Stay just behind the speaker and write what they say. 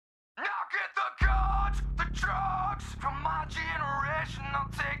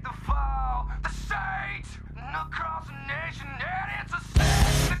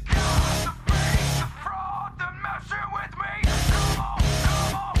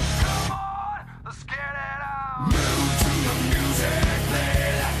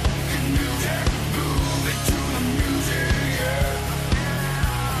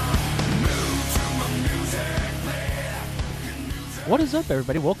What is up,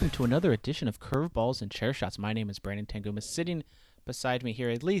 everybody? Welcome to another edition of Curveballs and Chair Shots. My name is Brandon Tanguma. Sitting beside me here,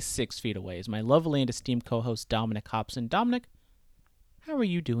 at least 6 feet away, is my lovely and esteemed co-host, Dominic Hobson. Dominic, how are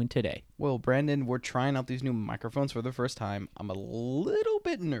you doing today? Well, Brandon, we're trying out these new microphones for the first time. I'm a little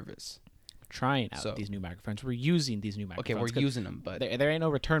bit nervous. Trying out these new microphones. We're using these new microphones. Okay, we're using them, but... There ain't no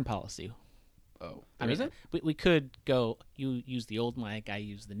return policy. Oh, there isn't? We could go, you use the old mic, I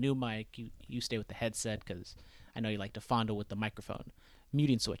use the new mic, you stay with the headset, because I know you like to fondle with the microphone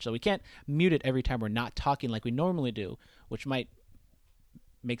muting switch. So we can't mute it every time we're not talking like we normally do, which might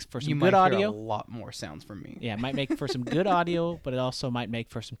make for some good audio. You might hear a lot more sounds from me. Yeah, it might make for some good audio, but it also might make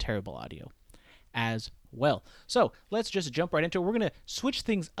for some terrible audio as well. So let's just jump right into it. We're going to switch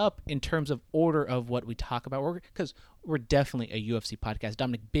things up in terms of order of what we talk about, because we're definitely a UFC podcast.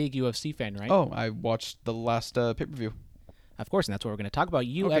 Dominic, big UFC fan, right? Oh, I watched the last pay-per-view. Of course, and that's what we're going to talk about.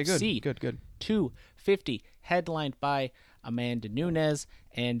 UFC okay, good. 250, headlined by Amanda Nunes,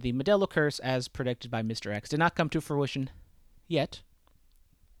 and the Modelo curse, as predicted by Mr. X, did not come to fruition yet.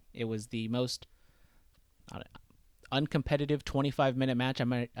 It was the most uncompetitive 25-minute match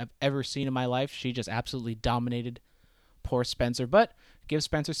I've ever seen in my life. She just absolutely dominated poor Spencer. But give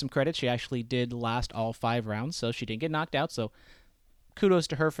Spencer some credit. She actually did last all 5 rounds, so she didn't get knocked out. So kudos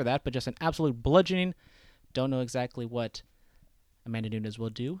to her for that, but just an absolute bludgeoning. Don't know exactly what Amanda Nunes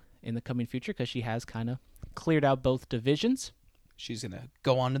will do in the coming future because she has kind of cleared out both divisions. She's going to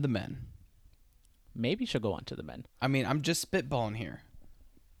go on to the men. Maybe she'll go on to the men. I mean, I'm just spitballing here.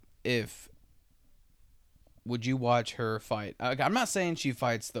 Would you watch her fight? I'm not saying she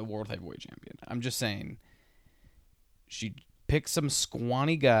fights the world heavyweight champion. I'm just saying she picks some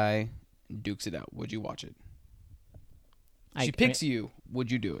scrawny guy and dukes it out. Would you watch it? She picks you. Would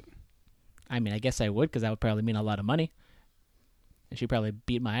you do it? I mean, I guess I would, because that would probably mean a lot of money. And she'd probably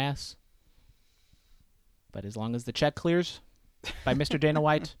beat my ass. But as long as the check clears by Mr. Dana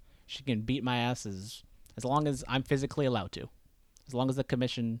White, she can beat my ass as long as I'm physically allowed to. As long as the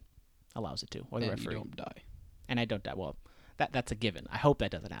commission allows it to, or the and referee. You don't die. And I don't die. Well, that's a given. I hope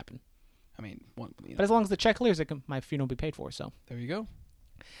that doesn't happen. I mean, but as long as the check clears, my funeral will be paid for. So there you go.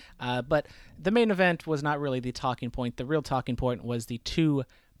 But the main event was not really the talking point. The real talking point was the 2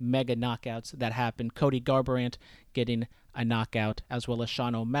 mega knockouts that happened. Cody Garbrandt getting a knockout, as well as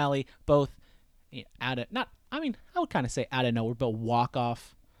Sean O'Malley, both I would kind of say out of nowhere, but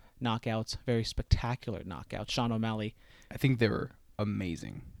walk-off knockouts, very spectacular knockouts. Sean O'Malley, I think they were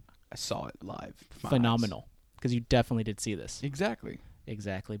amazing. I saw it live. Phenomenal, because you definitely did see this. Exactly.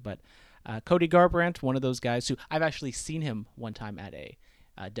 But Cody Garbrandt, one of those guys who I've actually seen him one time at a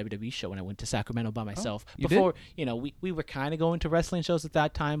WWE show when I went to Sacramento by myself. Before, we were kind of going to wrestling shows at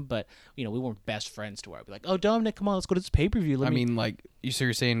that time, but we weren't best friends to where I'd be like, "Oh, Dominic, come on, let's go to this pay-per-view." So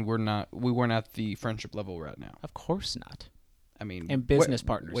you're saying we weren't at the friendship level right now? Of course not. I mean, and business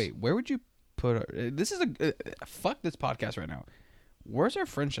partners. Wait, where would you put this is fuck this podcast right now. Where's our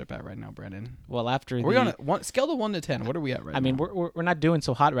friendship at right now, Brandon? Well, after we're on a scale of 1 to 10. What are we at right now? I mean, we're not doing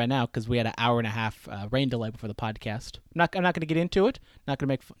so hot right now because we had an hour and a half rain delay before the podcast. I'm not going to get into it. Not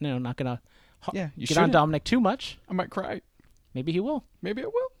going to not going to get on Dominic too much. I might cry. Maybe he will. Maybe I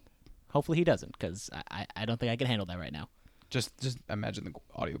will. Hopefully he doesn't, because I don't think I can handle that right now. Just imagine the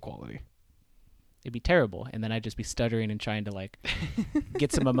audio quality. It'd be terrible, and then I'd just be stuttering and trying to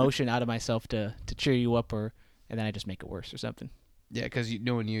get some emotion out of myself to cheer you up, and then I just make it worse or something. Yeah, because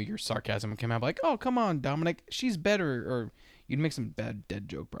knowing your sarcasm would come out like, "Oh, come on, Dominic, she's better," or you'd make some bad dead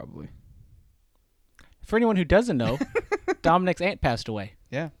joke probably. For anyone who doesn't know, Dominic's aunt passed away.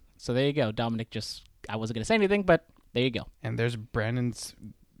 Yeah. So there you go. Dominic I wasn't going to say anything, but there you go. And there's Brandon's,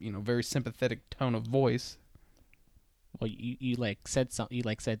 very sympathetic tone of voice. Well, you said something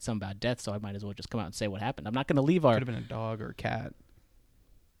about death, so I might as well just come out and say what happened. I'm not going to leave our... Could have been a dog or a cat.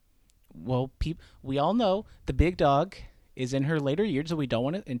 Well, we all know the big dog is in her later years, so we don't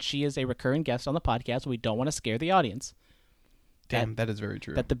want to, and she is a recurring guest on the podcast, so we don't want to scare the audience. Damn, that is very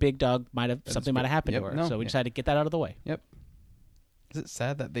true. That the big dog might have happened to her, so we decided to get that out of the way. Yep. Is it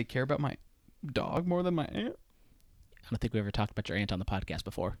sad that they care about my dog more than my aunt? I don't think we ever talked about your aunt on the podcast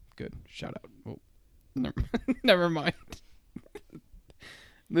before. Good. Shout out. Oh, never mind.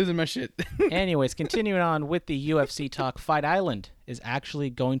 Losing my shit. Anyways, continuing on with the UFC talk, Fight Island is actually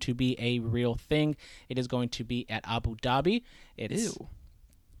going to be a real thing. It is going to be at Abu Dhabi. Ew. Do you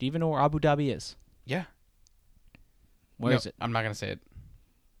even know where Abu Dhabi is? Yeah. Where is it? I'm not going to say it.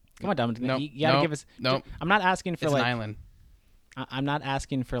 Come on, Dominic. Nope. You got to give us... No. I'm not asking for it's an island. I'm not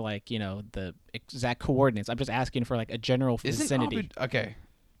asking for the exact coordinates. I'm just asking for a general vicinity. Okay.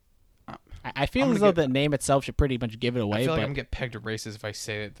 I feel as though the name itself should pretty much give it away. I feel like I'm going to get pegged to racist if I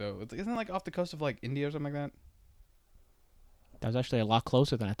say it, though. Isn't it off the coast of India or something like that? That was actually a lot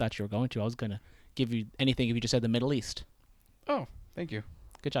closer than I thought you were going to. I was going to give you anything if you just said the Middle East. Oh, thank you.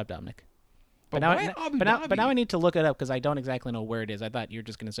 Good job, Dominic. But now, why Abu but now Dhabi? I need to look it up because I don't exactly know where it is. I thought you were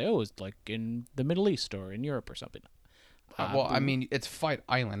just going to say, oh, it's like in the Middle East or in Europe or something. Well, I mean, it's Fight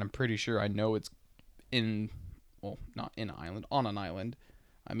Island. I'm pretty sure I know it's not in an island, on an island.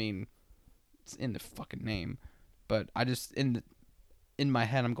 I mean, it's in the fucking name. But I just, in my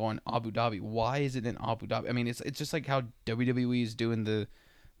head, I'm going, Abu Dhabi. Why is it in Abu Dhabi? I mean, it's just like how WWE is doing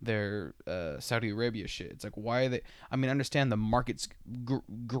their Saudi Arabia shit. It's like, why are they... I mean, I understand the market's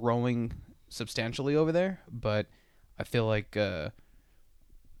growing substantially over there, but I feel like, it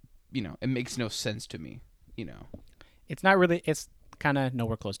makes no sense to me, It's not really... It's kind of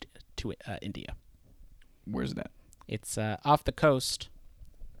nowhere close to India. Where's that? It's off the coast.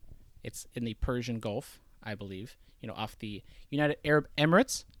 It's in the Persian Gulf, I believe. Off the United Arab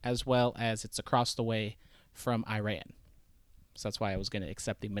Emirates, as well as it's across the way from Iran. So that's why I was going to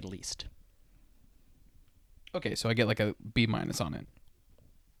accept the Middle East. Okay, so I get like a B- on it.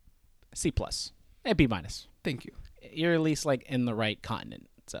 C+. B-. Thank you. You're at least like in the right continent.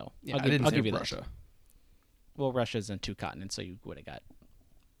 So Yeah, I'll I didn't say give you Russia. that. Well, Russia's in 2 continents, so you would have got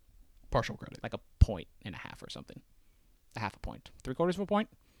Partial credit. like a point and a half or something. A half a point. 3/4 of a point.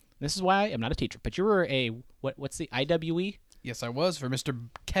 This is why I'm not a teacher. But you were what's the IWE? Yes, I was, for Mr.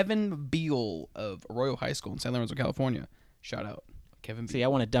 Kevin Beal of Arroyo High School in San Lorenzo, California. Shout out, Kevin Beal. See, I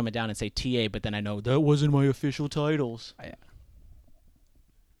want to dumb it down and say TA, but then I know that wasn't my official titles.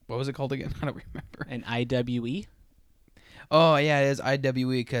 What was it called again? I don't remember. An IWE? Oh, yeah, it is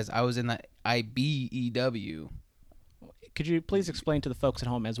IWE because I was in the IBEW. Could you please explain to the folks at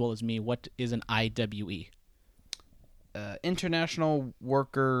home as well as me what is an IWE? International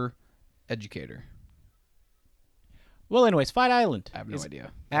Worker Educator. Well, anyways, Fight Island. I have no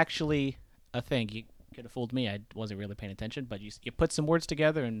idea. Actually, a thing. You could have fooled me. I wasn't really paying attention, but you put some words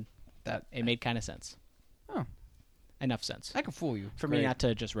together and That it made kind of sense. Oh. Enough sense. I can fool you. For me not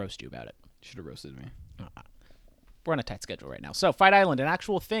to just roast you about it. Should have roasted me. We're on a tight schedule right now. So, Fight Island, an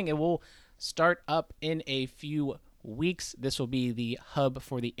actual thing. It will start up in a few weeks. This will be the hub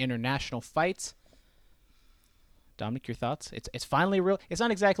for the international fights. Dominic, your thoughts? It's finally real. It's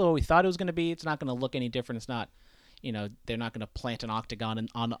not exactly what we thought it was going to be. It's not going to look any different. It's not, they're not going to plant an octagon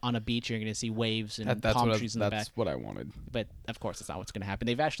on a beach. You're going to see waves and palm trees in the back. That's what I wanted. But, of course, that's not what's going to happen.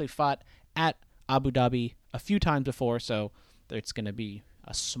 They've actually fought at Abu Dhabi a few times before, so it's going to be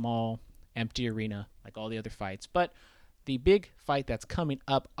a small, empty arena like all the other fights. But the big fight that's coming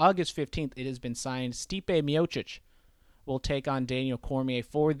up, August 15th, it has been signed. Stipe Miocic will take on Daniel Cormier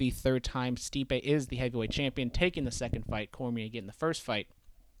for the 3rd time. Stipe is the heavyweight champion, taking the 2nd fight. Cormier getting the 1st fight.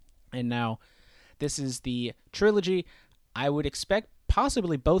 And now this is the trilogy. I would expect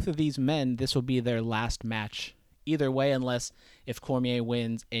possibly both of these men, this will be their last match. Either way, unless if Cormier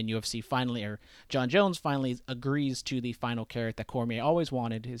wins and UFC finally, or John Jones finally agrees to the final carrot that Cormier always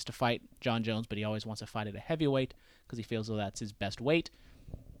wanted, is to fight John Jones, but he always wants to fight at a heavyweight because he feels that's his best weight.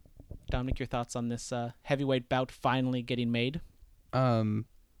 Dominic, your thoughts on this heavyweight bout finally getting made? Dude,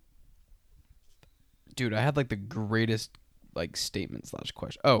 I had like the greatest statement /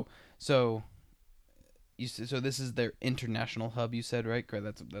 question. Oh, so so this is their international hub, you said, right?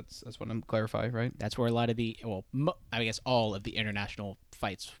 Correct. That's what I'm clarifying, right? That's where a lot of the I guess all of the international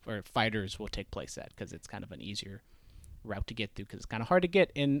fights or fighters will take place at, because it's kind of an easier route to get through because it's kind of hard to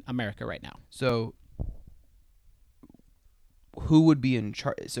get in America right now. So who would be in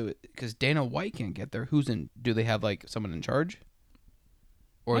charge? So because Dana White can't get there, who's in? Do they have someone in charge?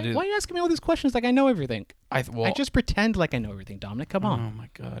 Or why are you asking me all these questions like I know everything? I just pretend like I know everything, Dominic. Come on. Oh my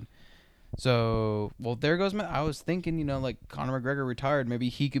god. So, there goes I was thinking, Conor McGregor retired. Maybe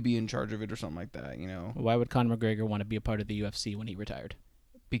he could be in charge of it or something like that, Why would Conor McGregor want to be a part of the UFC when he retired?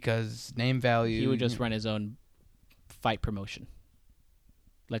 Because name value. He would just run his own fight promotion,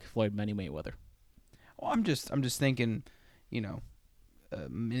 like Floyd Mayweather. Well, I'm just thinking,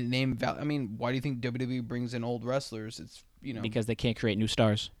 name value. I mean, why do you think WWE brings in old wrestlers? It's because they can't create new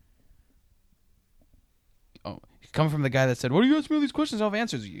stars. Oh, coming from the guy that said, "What are you asking me all these questions? I have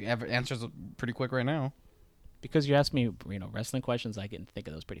answers." You have answers pretty quick right now. Because you asked me, wrestling questions, I can think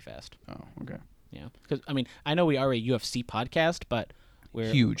of those pretty fast. Oh, okay. Yeah, because I know we are a UFC podcast, but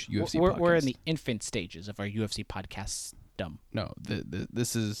we're huge UFC. We're in the infant stages of our UFC podcast. No,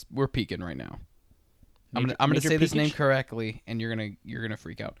 this is we're peaking right now. I'm gonna say this name correctly, and you're gonna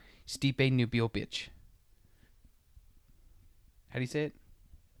freak out. Stipe Miocic. How do you say it?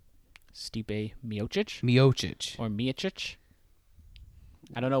 Stipe Miocic? Miocic. Or Miocic?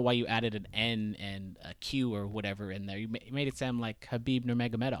 I don't know why you added an N and a Q or whatever in there. You made it sound like Khabib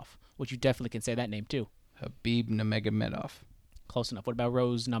Nurmagomedov, which you definitely can say that name too. Khabib Nurmagomedov. Close enough. What about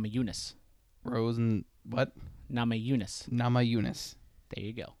Rose Namajunas? Rose and what? Namajunas. Namajunas. There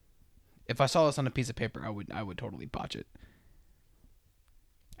you go. If I saw this on a piece of paper, I would totally botch it.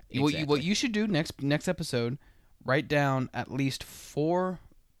 Exactly. What you should do next episode, write down at least 4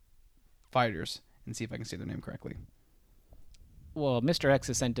 fighters and see if I can say their name correctly. Well, Mr. X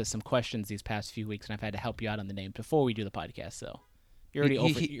has sent us some questions these past few weeks, and I've had to help you out on the names before we do the podcast. So you're already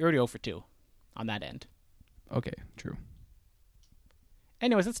you're already 0 for 2 on that end. Okay, true.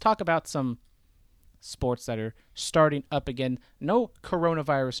 Anyways, let's talk about some sports that are starting up again. No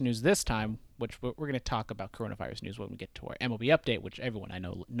coronavirus news this time, which we're going to talk about coronavirus news when we get to our MLB update, which everyone I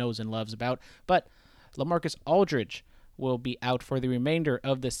know knows and loves about. But LaMarcus Aldridge will be out for the remainder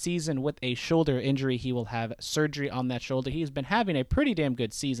of the season with a shoulder injury. He will have surgery on that shoulder. He's been having a pretty damn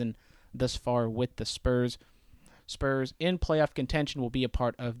good season thus far with the Spurs. Spurs in playoff contention will be a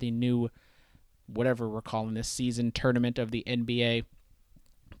part of the new, whatever we're calling this season, tournament of the NBA.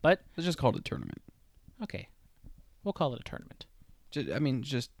 But Let's just call it a tournament. okay, we'll call it a tournament.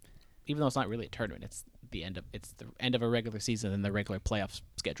 Just Even though it's not really a tournament, it's the end of a regular season and the regular playoff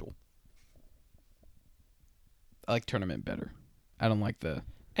schedule. I like tournament better. I don't like the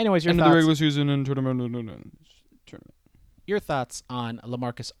Anyways, your end thoughts, of the regular season and tournament. No. Tournament. your thoughts on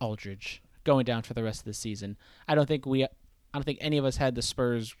LaMarcus Aldridge going down for the rest of the season. I don't think any of us had the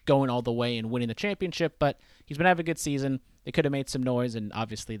Spurs going all the way and winning the championship, but he's been having a good season. They could have made some noise, and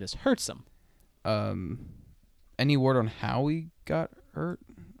obviously this hurts them. Any word on how he got hurt?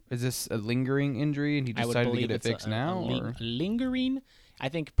 Is this a lingering injury and he I would decided to believe get it it's fixed now? Or? lingering. I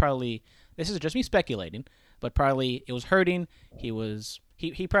think probably this is just me speculating, but probably it was hurting.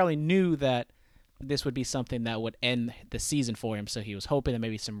 He probably knew that this would be something that would end the season for him, so he was hoping that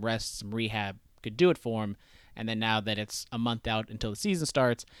maybe some rest, some rehab could do it for him. And then now that it's a month out until the season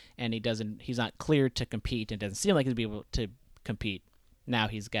starts and he's not cleared to compete and doesn't seem like he'll be able to compete, now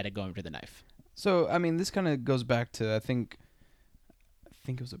he's got to go under the knife. So, I mean, this kind of goes back to, I think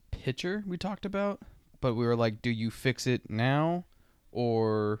it was a pitcher we talked about, but we were like, do you fix it now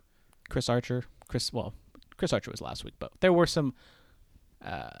or... Chris Archer was last week, but there were some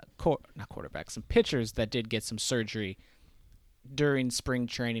not quarterbacks, some pitchers that did get some surgery during spring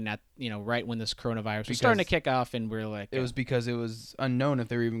training at right when this coronavirus was starting to kick off, and we're like, it was because it was unknown if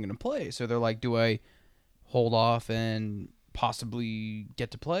they were even going to play. So they're like, do I hold off and possibly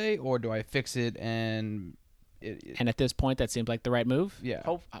get to play, or do I fix it and at this point that seems like the right move. Yeah.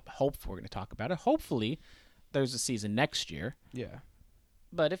 Hope we're going to talk about it. Hopefully there's a season next year. Yeah.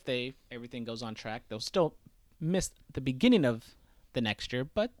 But if everything goes on track, they'll still miss the beginning of the next year,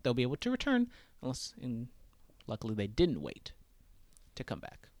 but they'll be able to return luckily they didn't wait to come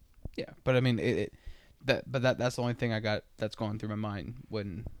back. Yeah, but I mean that's the only thing I got that's going through my mind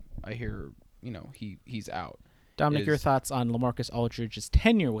when I hear, he's out. Dominic, your thoughts on LaMarcus Aldridge's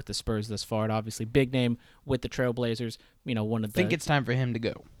tenure with the Spurs thus far? And obviously, big name with the Trailblazers. One of the. I think it's time for him to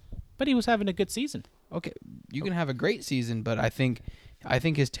go. But he was having a good season. Okay, you can have a great season, but I think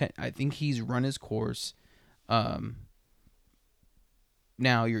he's run his course. Now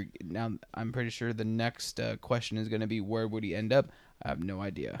I'm pretty sure the next question is going to be where would he end up? I have no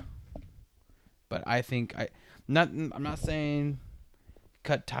idea. But I think I'm not saying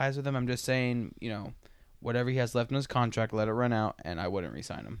cut ties with him. I'm just saying, whatever he has left in his contract, let it run out, and I wouldn't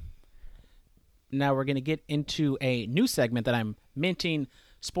re-sign him. Now we're going to get into a new segment that I'm minting,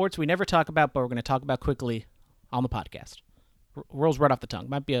 sports we never talk about, but we're going to talk about quickly on the podcast. Rolls right off the tongue.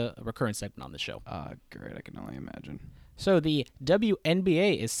 Might be a recurrent segment on the show. Great. I can only imagine. So the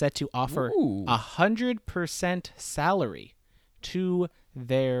WNBA is set to offer 100% salary to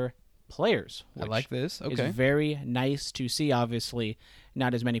their players. I like this. Okay. It's very nice to see. Obviously,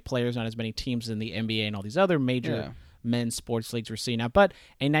 not as many players, not as many teams in the NBA and all these other major men's sports leagues we're seeing now, but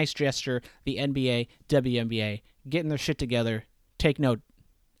a nice gesture. The NBA, WNBA, getting their shit together. Take note,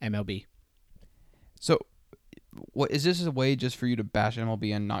 MLB. So, what is this a way just for you to bash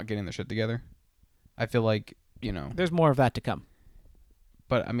MLB and not getting their shit together? I feel like, There's more of that to come.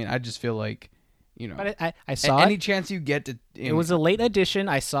 But, I mean, I just feel like, But I saw any chance you get to... It was a late edition.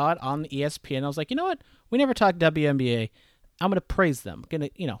 I saw it on ESPN. I was like, you know what? We never talk WNBA. I'm going to praise them.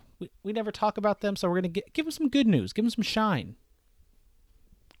 We never talk about them, so we're going to give them some good news. Give them some shine.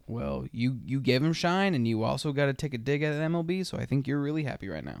 Well, you gave him shine, and you also got to take a dig at MLB, so I think you're really happy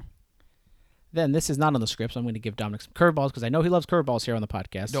right now. Then this is not on the script, so I'm going to give Dominic some curveballs because I know he loves curveballs here on the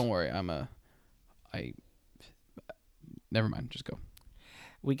podcast. Don't worry. Never mind. Just go.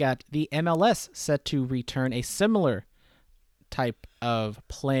 We got the MLS set to return a similar type of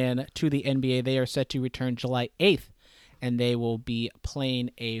plan to the NBA. They are set to return July 8th, and they will be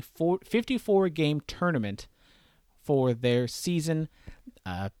playing a 54-game tournament for their season.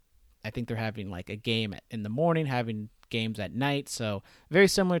 I think they're having like a game in the morning, having games at night. So very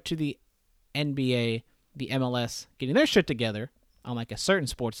similar to the NBA, the MLS getting their shit together on like a certain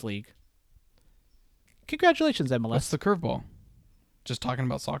sports league. Congratulations, MLS. What's the curveball? Just talking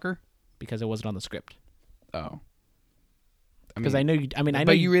about soccer? Because it wasn't on the script. Oh. Because I know you. I know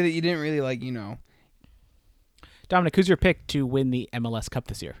but you didn't really like, Dominic, who's your pick to win the MLS Cup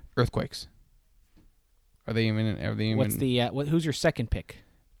this year? Earthquakes. Are they even? What's the? Who's your second pick?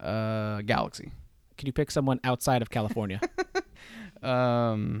 Galaxy. Can you pick someone outside of California?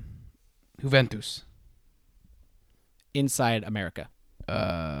 Juventus. Inside America.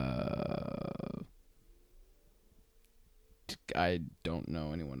 I don't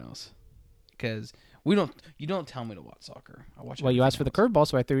know anyone else because you don't tell me to watch soccer. I watch. Well, you asked for the curveball,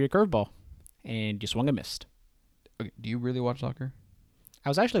 so I threw you a curveball, and you swung and missed. Okay, do you really watch soccer? I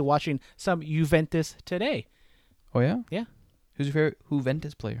was actually watching some Juventus today. Oh yeah. Yeah. Who's your favorite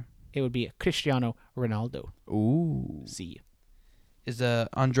Juventus player? It would be Cristiano Ronaldo. Ooh. See. Is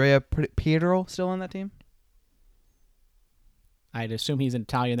Andrea Pirlo still on that team? I'd assume he's an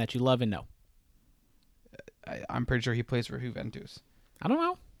Italian that you love and know. I'm pretty sure he plays for Juventus. I don't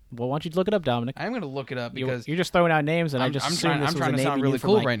know. Well, why don't you look it up, Dominic? I'm going to look it up because you're just throwing out names, and I'm I just trying- assumed this I'm was trying a to name sound you really knew from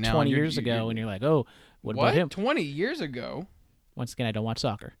cool like right now, 20 and years ago, and you're like, oh, what about him? 20 years ago? Once again, I don't watch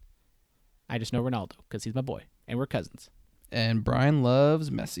soccer. I just know Ronaldo because he's my boy, and we're cousins. And Brian loves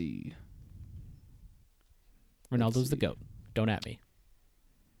Messi. Ronaldo's the GOAT. Don't at me.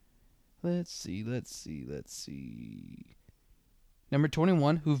 Let's see. Number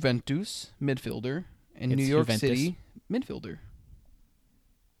 21, Juventus, midfielder. And It's New York Juventus. City, midfielder.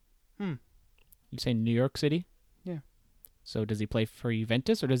 You say New York City? Yeah. So does he play for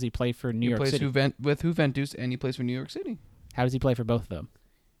Juventus or does he play for New York plays City? with Juventus, and he plays for New York City. How does he play for both of them?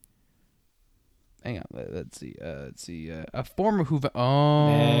 Hang on, let's see. A former Juventus. Oh,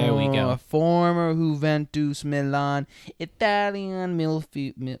 There we go. A former Juventus Milan Italian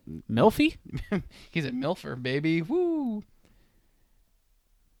Milfi. Milfy? He's a milfer, baby. Woo.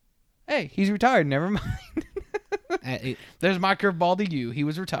 Hey, he's retired. Never mind. There's my curveball to you. He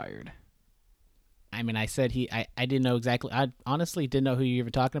was retired. I mean, I said I didn't know exactly. I honestly didn't know who you were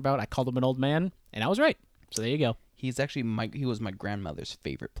talking about. I called him an old man, and I was right. So there you go. He's actually he was my grandmother's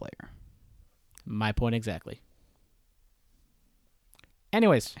favorite player. My point exactly.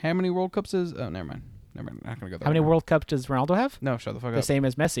 Anyways, How many World Cups is? Oh, never mind. I'm not gonna go there. how many World Cups does Ronaldo have? No, shut the fuck The up. same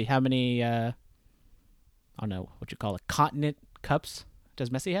as Messi. How many? I don't know what you call it. Continent cups does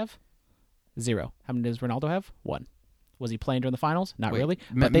Messi have? 0. How many does Ronaldo have? 1. Was he playing during the finals? Not really.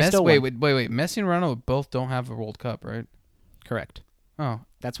 But they still won. Wait. Messi and Ronaldo both don't have a World Cup, right? Correct. Oh,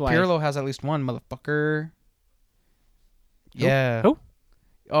 That's why. Pirlo has at least one, motherfucker. Yeah. Who?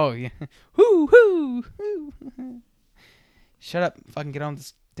 Oh yeah. Whoo. Shut up. Fucking get on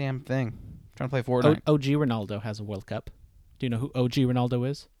this damn thing. I'm trying to play Fortnite. OG Ronaldo has a World Cup. Do you know who OG Ronaldo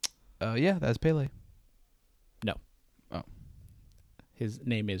is? Yeah, that's Pele. No. Oh. His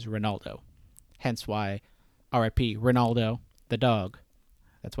name is Ronaldo. Hence why R.I.P. Ronaldo, the dog.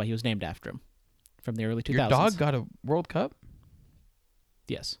 That's why he was named after him. From the early 2000s. Your dog got a World Cup?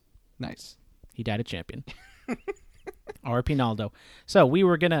 Yes. Nice. He died a champion. R.I.P. Naldo. So we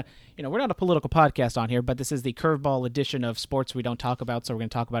were going to, we're not a political podcast on here, but this is the curveball edition of sports we don't talk about, so we're going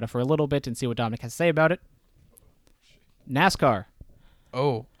to talk about it for a little bit and see what Dominic has to say about it. NASCAR.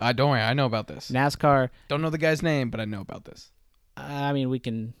 Oh, don't worry. I know about this. NASCAR. Don't know the guy's name, but I know about this. I mean, we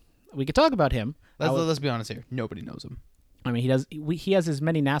can talk about him. Let's be honest here. Nobody knows him. I mean, he has as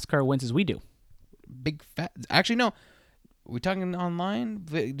many NASCAR wins as we do. Big fat. Actually, no. We're talking online.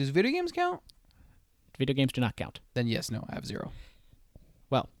 Does video games count? Video games do not count. Then yes, no. I have 0.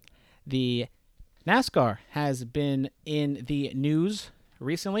 Well, the NASCAR has been in the news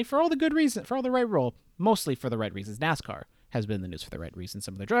recently for all the good reasons, for all the right role, mostly for the right reasons. NASCAR has been in the news for the right reasons.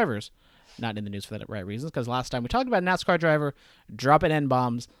 Some of the drivers not in the news for the right reasons, because last time we talked about a NASCAR driver dropping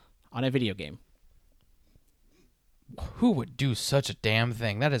N-bombs on a video game. Who would do such a damn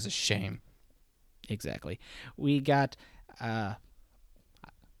thing? That is a shame. Exactly. We got, I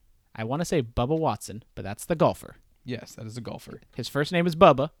want to say Bubba Watson, but that's the golfer. Yes, that is a golfer. His first name is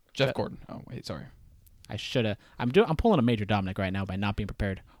Bubba. Jeff Gordon. Oh, wait, sorry. I should have. I'm pulling a major Dominic right now by not being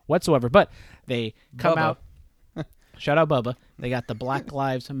prepared whatsoever. But they come Bubba. out. Shout out Bubba. They got the Black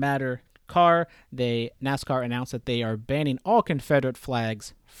Lives Matter car. NASCAR announced that they are banning all Confederate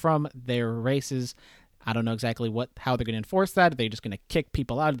flags from their races. I don't know exactly how they're going to enforce that. Are they just going to kick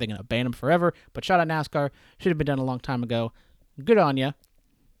people out? Are they going to ban them forever? But shout out NASCAR. Should have been done a long time ago. Good on ya.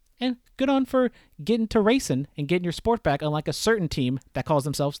 And good on for getting to racing and getting your sport back, unlike a certain team that calls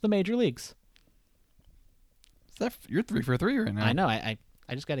themselves the Major Leagues. You're 3 for 3 right now. I know. I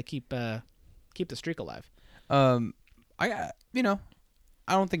just got to keep the streak alive. I got,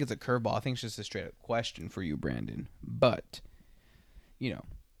 I don't think it's a curveball. I think it's just a straight up question for you, Brandon. But,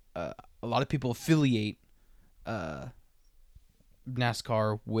 a lot of people affiliate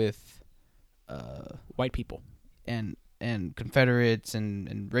NASCAR with White people. and Confederates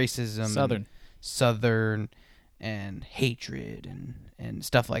and racism, Southern and hatred and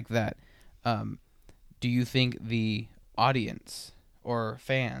stuff like that. Do you think the audience or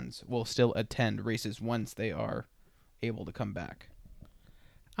fans will still attend races once they are able to come back?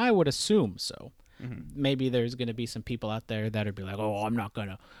 I would assume so. Mm-hmm. Maybe there's going to be some people out there that would be like, oh, I'm not going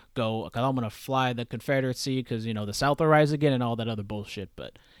to go because I'm going to fly the Confederacy because, the South will rise again and all that other bullshit.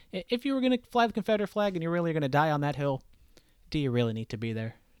 But if you were going to fly the Confederate flag and you're really going to die on that hill, do you really need to be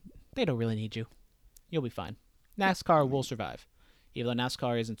there? They don't really need you. You'll be fine. NASCAR will survive. Even though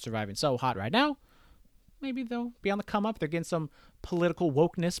NASCAR isn't surviving so hot right now, maybe they'll be on the come up. They're getting some political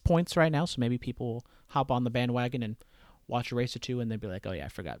wokeness points right now, so maybe people will hop on the bandwagon and watch a race or two, and they'll be like, oh, yeah, I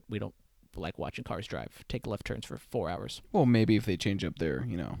forgot. We don't like watching cars drive. Take left turns for 4 hours. Well, maybe if they change up their,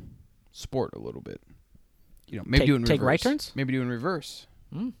 sport a little bit. Maybe do it in reverse. Take right turns? Maybe do in reverse.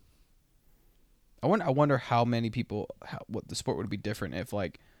 Mm. I wonder how many people, what the sport would be different if,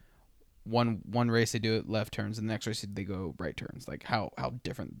 like, one race they do it left turns, and the next race they go right turns. Like, how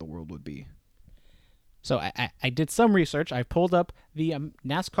different the world would be. So I did some research. I pulled up the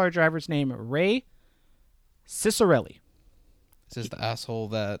NASCAR driver's name, Ray Ciccarelli. This is the asshole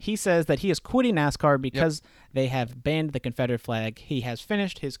that... He says that he is quitting NASCAR because they have banned the Confederate flag. He has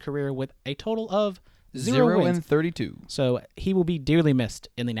finished his career with a total of 0 wins. 0-32. So he will be dearly missed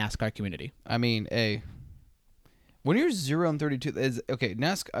in the NASCAR community. I mean, when you're 0-32, is okay.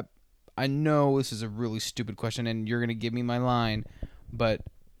 NASCAR. I know this is a really stupid question, and you're gonna give me my line, but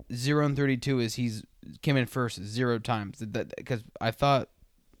 0-32 is he's came in first 0 times. That because I thought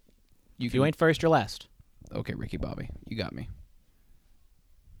If you ain't first, you're last. Okay, Ricky Bobby, you got me.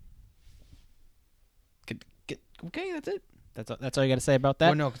 Okay, that's it. That's all you got to say about that.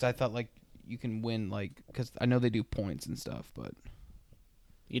 Well, no, because I thought like you can win because I know they do points and stuff, but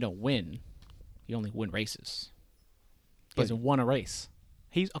you don't win. You only win races. He But- hasn't won a race.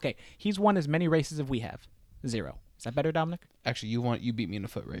 He's won as many races as we have. 0. Is that better, Dominic? actually you beat me in a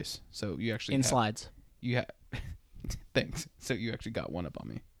foot race, so you actually In slides. You have thanks. So you actually got one up on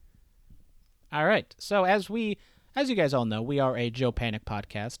me. All right. So as you guys all know, we are a Joe Panic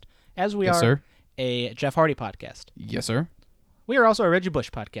podcast. As we Yes, are sir. a Jeff Hardy podcast. Yes, sir. We are also a Reggie Bush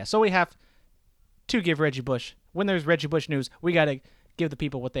podcast. So we have to give Reggie Bush, when there's Reggie Bush news, we got to give the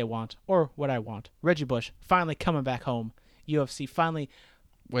people what they want or what I want. Reggie Bush finally coming back home. UFC finally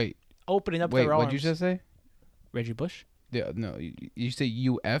Wait, opening up their arms. what'd you just say? Reggie Bush? Yeah, no, you say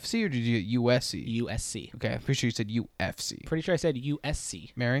UFC or did you get USC? USC. Okay, I'm pretty sure you said UFC. Pretty sure I said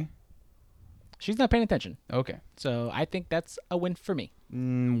USC. Mary? She's not paying attention. Okay. So I think that's a win for me.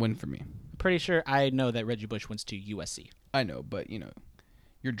 Win for me. Pretty sure I know that Reggie Bush wins to USC. I know, but,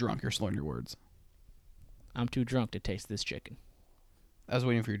 you're drunk. You're slurring your words. I'm too drunk to taste this chicken. I was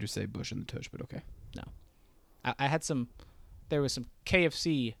waiting for you to say Bush and the Tush, but okay. No. I had some... There was some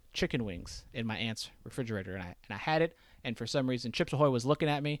KFC chicken wings in my aunt's refrigerator, and I had it, and for some reason Chips Ahoy was looking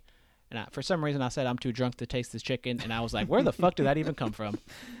at me, and for some reason I said I'm too drunk to taste this chicken, and I was like, where the fuck did that even come from?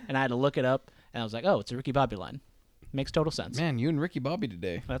 And I had to look it up, and I was like, oh, it's a Ricky Bobby line. Makes total sense. Man, you and Ricky Bobby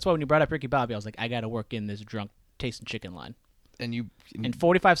today. That's why when you brought up Ricky Bobby, I was like, I got to work in this drunk tasting chicken line. And And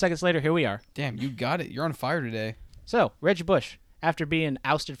 45 seconds later, here we are. damn, you got it. You're on fire today. So, Reggie Bush, after being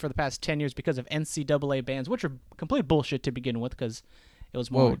ousted for the past 10 years because of NCAA bans, which are complete bullshit to begin with, because it was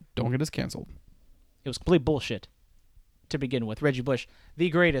more... Whoa, don't get us canceled. It was complete bullshit to begin with. Reggie Bush,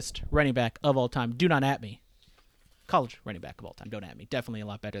 the greatest running back of all time. Do not at me. College running back of all time. Don't at me. Definitely a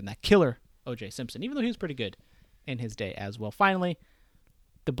lot better than that killer O.J. Simpson, even though he was pretty good in his day as well. Finally,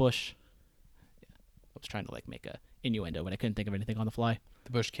 the Bush. I was trying to make a innuendo, but I couldn't think of anything on the fly.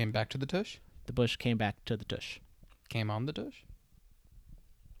 The Bush came back to the Tush? The Bush came back to the Tush. Came on the Tush?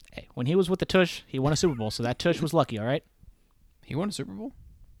 Hey, when he was with the Tush, he won a Super Bowl, so that Tush was lucky, all right? He won a Super Bowl?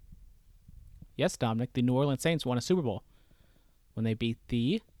 Yes, Dominic, the New Orleans Saints won a Super Bowl when they beat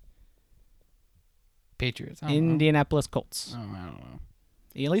the Patriots. Indianapolis Colts. I don't know.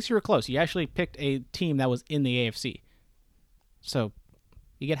 At least you were close. You actually picked a team that was in the AFC. So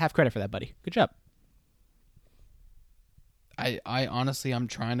you get half credit for that, buddy. Good job. I honestly, I'm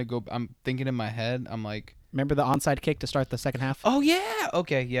trying to go. I'm thinking in my head. I'm like, Remember the onside kick to start the second half? oh yeah,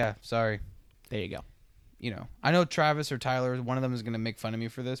 okay, yeah. Sorry. There you go. I know Travis or Tyler. One of them is gonna make fun of me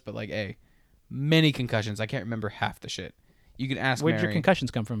for this, but hey, many concussions. I can't remember half the shit. You can ask. Where did your Mary. concussions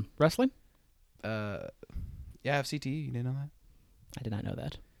come from? Wrestling? Yeah, I have CTE. You didn't know that? I did not know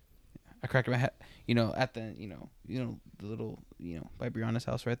that. I cracked my head, at the, the little, by Brianna's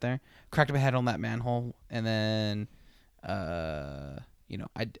house right there. Cracked my head on that manhole, and then, I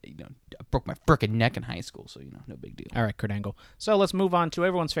broke my frickin' neck in high school, so, no big deal. All right, Kurt Angle. So let's move on to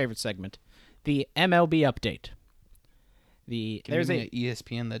everyone's favorite segment, the MLB update. There's a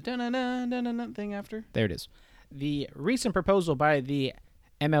ESPN the dun-dun-dun thing after. There it is. The recent proposal by the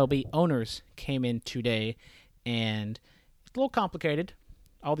MLB owners came in today, and it's a little complicated.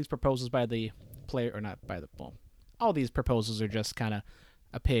 All these proposals by the player, or not by the, well, all these proposals are just kind of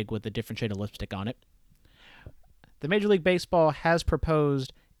a pig with a different shade of lipstick on it. The Major League Baseball has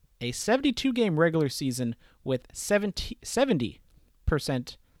proposed a 72-game regular season with 70%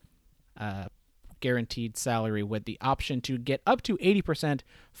 guaranteed salary, with the option to get up to 80%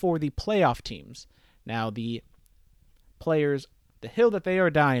 for the playoff teams. Now, the players, the hill that they are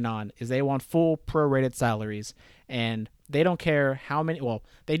dying on is they want full prorated salaries, and they don't care how many. Well,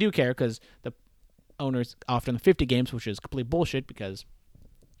 they do care because the owners offer them 50 games, which is complete bullshit because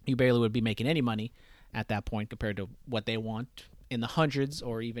you barely would be making any money at that point compared to what they want in the hundreds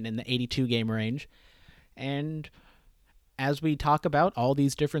or even in the 82-game range. And as we talk about all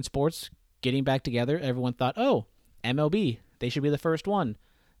these different sports getting back together, everyone thought, oh, MLB, they should be the first one.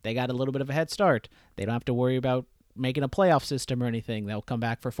 They got a little bit of a head start. They don't have to worry about making a playoff system or anything. They'll come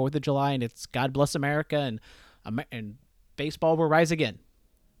back for 4th of July, and it's God bless America, and baseball will rise again.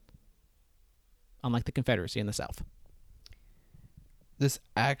 Unlike the Confederacy in the South. This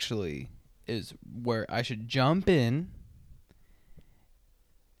actually is where I should jump in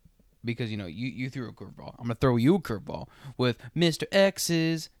because, you threw a curveball. I'm going to throw you a curveball with Mr.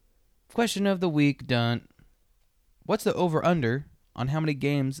 X's question of the week done. What's the over-under on how many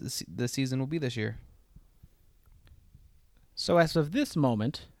games the season will be this year? So as of this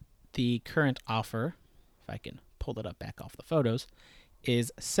moment, the current offer, if I can pull it up back off the photos,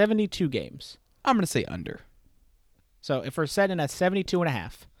 is 72 games. I'm going to say under. So if we're setting at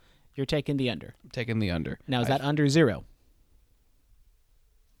 72.5, you're taking the under. I'm taking the under. Now, is that under 0?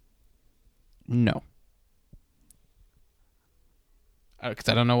 No. Because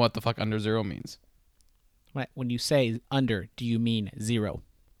I don't know what the fuck under 0 means. When you say under, do you mean 0?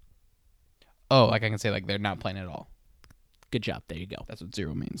 Oh, like I can say like they're not playing at all. Good job. There you go. That's what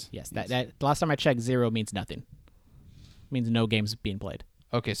 0 means. Yes. That the last time I checked, 0 means nothing. It means no games being played.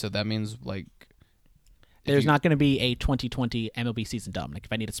 Okay, so that means like there's not going to be a 2020 MLB season, Dominic.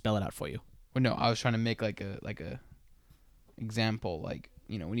 If I need to spell it out for you. Well, no, I was trying to make like a example, like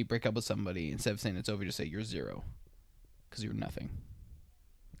when you break up with somebody, instead of saying it's over, just say you're 0, because you're nothing.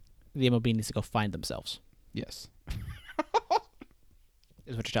 The MLB needs to go find themselves. Yes.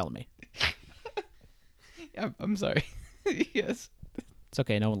 Is what you're telling me. Yeah, I'm sorry. Yes. It's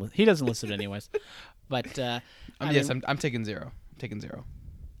okay. No one. He doesn't listen anyways. But I'm taking 0. I'm taking 0.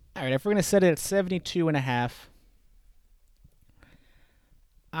 All right. If we're gonna set it at 72.5,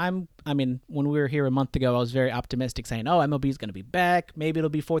 when we were here a month ago, I was very optimistic, saying, "Oh, MLB is gonna be back. Maybe it'll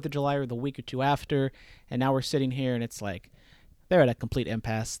be 4th of July or the week or two after." And now we're sitting here, and it's like they're at a complete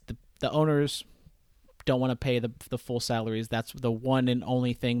impasse. The owners don't want to pay the full salaries. That's the one and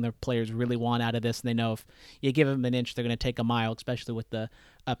only thing the players really want out of this. And they know if you give them an inch, they're going to take a mile, especially with the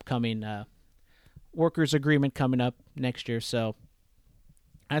upcoming workers' agreement coming up next year. So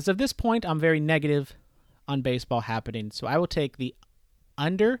as of this point, I'm very negative on baseball happening. So I will take the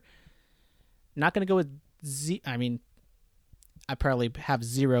under. Not going to go with I probably have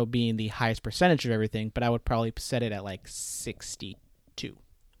 0 being the highest percentage of everything, but I would probably set it at like 62.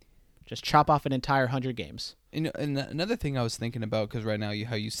 Just chop off an entire 100 games. And another thing I was thinking about, because right now,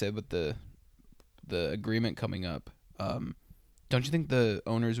 how you said with the agreement coming up, don't you think the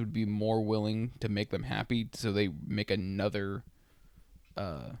owners would be more willing to make them happy so they make another,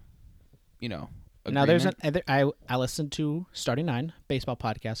 agreement? Now, I listened to Starting 9 baseball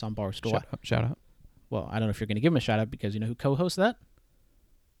podcast on Barstool. Shout out. Well, I don't know if you're going to give him a shout out because you know who co-hosts that?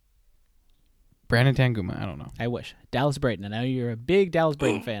 Brandon Tanguma. I don't know. I wish. Dallas Braden. I know you're a big Dallas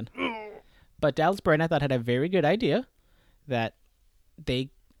Braden fan. But Dallas Braden, I thought, had a very good idea that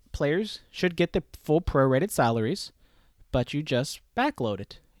players should get the full prorated salaries, but you just backload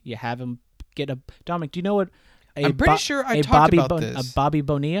it. You have them get Dominic, do you know what? I'm pretty sure I talked about this. A Bobby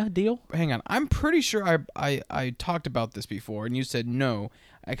Bonilla deal? Hang on. I'm pretty sure I talked about this before, and you said no.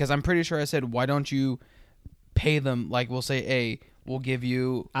 Because I'm pretty sure I said, why don't you pay them, like we'll say, hey, we'll give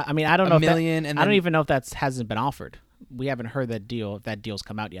you I don't know $1 million. I don't even know if that hasn't been offered. We haven't heard that deal, if that deal's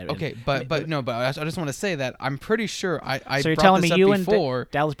come out yet. Okay, but I just want to say that I'm pretty sure I so you're brought telling this me up you before.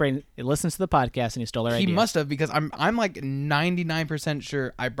 and Dallas Braden listens to the podcast and he stole our idea. He must have, because I'm like 99%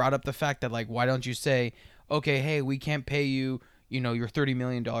 sure I brought up the fact that, like, why don't you say, okay, hey, we can't pay you, your $30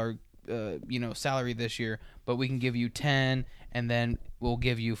 million, salary this year, but we can give you 10, and then we'll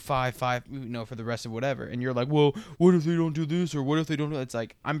give you five, for the rest of whatever. And you're like, well, what if they don't do this, or what if they don't do that? It's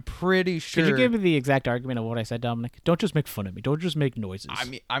like, I'm pretty sure. Could you give me the exact argument of what I said, Dominic? Don't just make fun of me. Don't just make noises.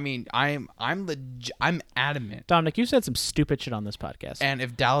 I'm adamant. Dominic, you said some stupid shit on this podcast. And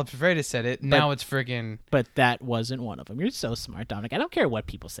if Dallas Freitas said it, now it's friggin'. But that wasn't one of them. You're so smart, Dominic. I don't care what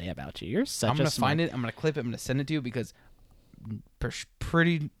people say about you. You're such a smart. I'm gonna find it. I'm gonna clip it. I'm gonna send it to you because I'm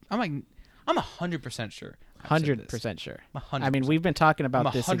 100% sure. 100% sure. 100%. I mean, we've been talking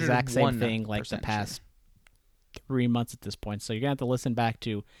about this exact same thing like the 101% past 3 months at this point. So you're gonna have to listen back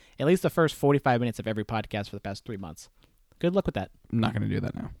to at least the first 45 minutes of every podcast for the past 3 months. Good luck with that. I'm not gonna do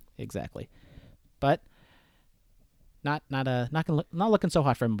that now. Exactly. But not looking so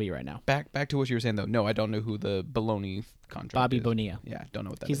hot for MLB right now. Back to what you were saying though. No, I don't know who the Baloney contract Bobby is. Bonilla. Yeah, don't know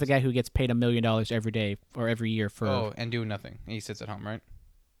what that is. He's the guy who gets paid $1 million every day or every year for and doing nothing. And he sits at home, right?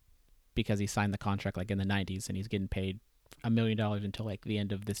 because he signed the contract like in the 90s and he's getting paid $1 million until like the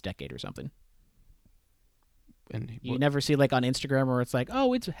end of this decade or something. And You never see like on Instagram where it's like,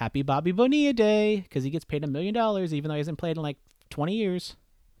 oh, it's Happy Bobby Bonilla Day because he gets paid $1 million even though he hasn't played in like 20 years.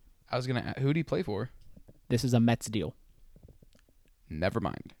 I was gonna. Who do he play for? This is a Mets deal. Never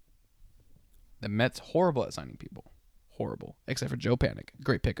mind. The Mets horrible at signing people. Horrible, except for Joe Panic.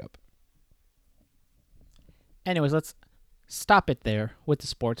 Great pickup. Anyways, let's stop it there with the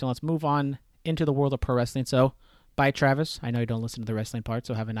sports and let's move on into the world of pro wrestling. So, bye, Travis. I know you don't listen to the wrestling part,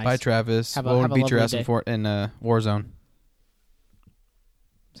 so have a nice. Bye, Travis. Have We'll a beat your lovely ass day. in Warzone.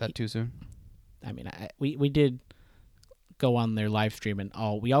 Is that too soon? I mean, we did go on their live stream and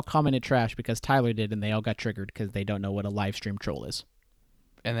we all commented trash because Tyler did, and they all got triggered because they don't know what a live stream troll is.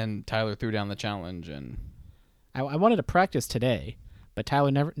 And then Tyler threw down the challenge, and I wanted to practice today, but Tyler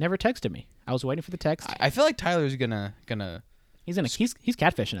never texted me. I was waiting for the text. I feel like Tyler's gonna. He's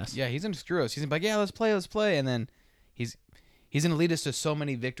catfishing us. Yeah, he's gonna screw us. He's gonna be like, yeah, let's play, and then he's gonna lead us to so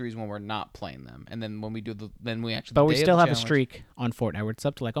many victories when we're not playing them, and then when we do then we actually. But we day of still the have a challenge- streak on Fortnite. It's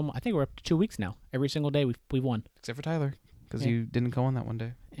up to like I think we're up to 2 weeks now. Every single day we've won, except for Tyler, because Yeah. you didn't go on that one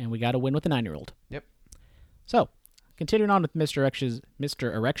day. and we got to win with the 9-year-old. Yep. So, continuing on with Mr.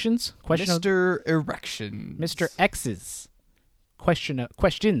 Erections question. Mr. Erection. Mr. X's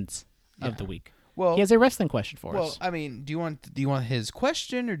questions of the week. Well, He has a wrestling question for well, us. I mean, do you want his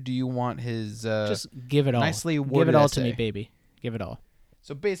question or do you want his Just give it all. nicely Give worded it all to essay? me, baby. Give it all.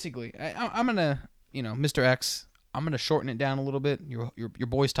 So basically, I'm gonna, Mr. X, I'm gonna shorten it down a little bit. Your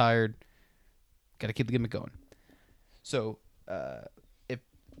boy's tired. Got to keep the gimmick going. So, if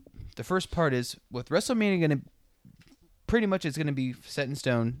the first part is with WrestleMania gonna pretty much it's gonna be set in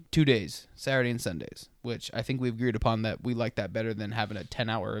stone 2 days, Saturday and Sundays, which I think we've agreed upon that we like that better than having a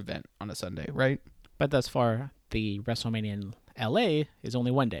 10-hour event on a Sunday, right? But thus far, the WrestleMania in LA is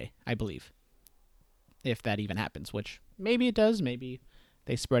only 1 day, I believe. If that even happens, which maybe it does, maybe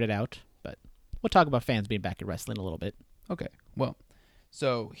they spread it out. But we'll talk about fans being back in wrestling a little bit. Okay. Well,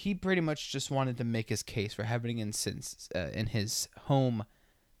 so he pretty much just wanted to make his case for having it in his home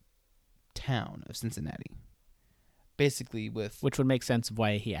town of Cincinnati. Basically with... Which would make sense of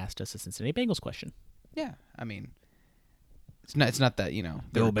why he asked us a Cincinnati Bengals question. Yeah, I mean... It's not that,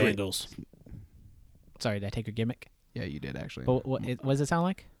 Go Bengals. Sorry, did I take your gimmick? Yeah, you did, actually. What does it sound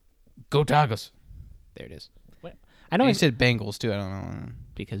like? Go Tigers. There it is. What? I know You he said Bengals, too. I don't know.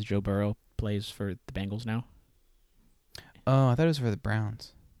 because Joe Burrow plays for the Bengals now. Oh, I thought it was for the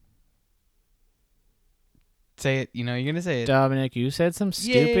Browns. Say it. You're going to say it. Dominic, you said some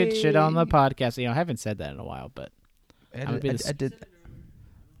stupid shit on the Yay. podcast. I haven't said that in a while, but I did.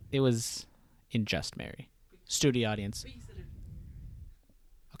 it was in Just Mary. Studio audience.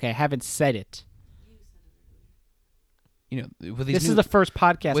 Okay, I haven't said it. With these This new, is the first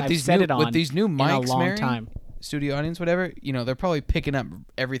podcast with I've these said new, it on with these new in a mics, long Mary, time. studio audience, whatever, they're probably picking up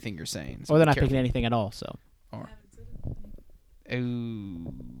everything you're saying. So Or they're be not careful. picking anything at all, so.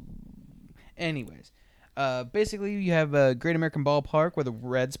 Ooh. Anyways, basically you have Great American Ballpark where the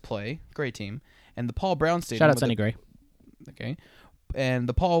Reds play, great team, and the Paul Brown Stadium. Shout out where Sonny Gray. Okay. And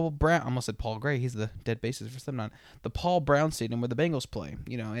the Paul Brown, I almost said Paul Gray, he's the dead bassist for some non. The Paul Brown Stadium where the Bengals play,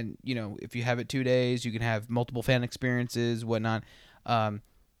 and if you have it 2 days, you can have multiple fan experiences, whatnot. Brandon,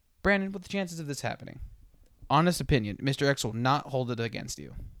 what the chances of this happening? Honest opinion, Mr. X will not hold it against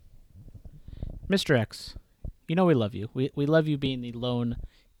you. Mr. X, we love you. We love you being the lone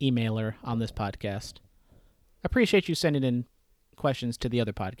emailer on this podcast. Appreciate you sending in questions to the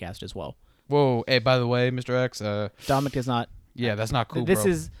other podcast as well. Whoa, hey, by the way, Mr. X, Dominic does not. yeah, that's not cool, This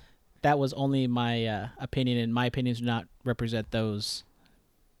bro. that was only my opinion, and my opinions do not represent those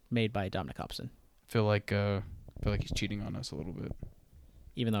made by Dominic Hobson. feel like he's cheating on us a little bit.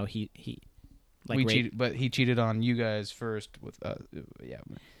 Even though he like we cheated, but he cheated on you guys first with yeah.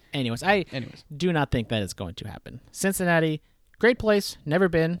 Anyways, I do not think that is going to happen. Cincinnati, great place, never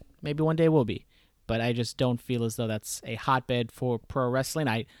been, maybe one day will be, but I just don't feel as though that's a hotbed for pro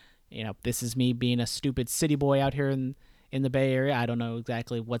wrestling. This is me being a stupid city boy out here in the Bay Area. I don't know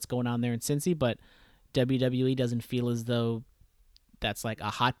exactly what's going on there in Cincy, but WWE doesn't feel as though that's like a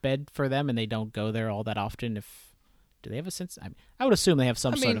hotbed for them, and they don't go there all that often. Do they have a Cincy? I would assume they have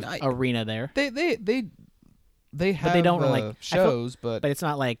some sort of arena there. They have, but they don't like shows, but it's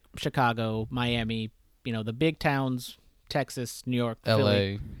not like Chicago, Miami, the big towns, Texas, New York, LA,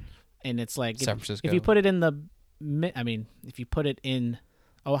 Philly, and it's like San Francisco. If you put it in if you put it in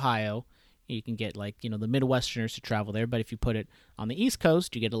Ohio, you can get like the Midwesterners to travel there. But if you put it on the East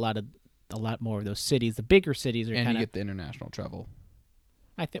Coast, you get a lot more of those cities. The bigger cities are and you get the international travel.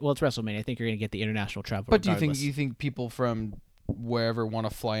 I think. Well, it's WrestleMania. I think you're going to get the international travel. But regardless. do you think people from wherever want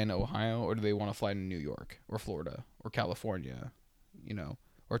to fly into Ohio, or do they want to fly to New York or Florida or California,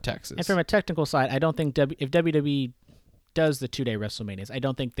 or Texas? And from a technical side, I don't think if WWE does the 2-day WrestleManias, I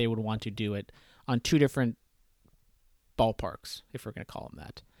don't think they would want to do it on two different ballparks, if we're going to call them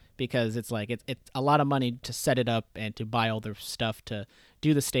that, because it's like it's a lot of money to set it up and to buy all their stuff to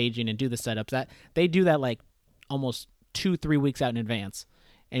do the staging and do the setups. That they do that like almost 2-3 weeks out in advance,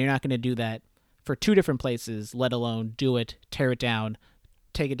 and you're not going to do that for two different places, let alone do it, tear it down,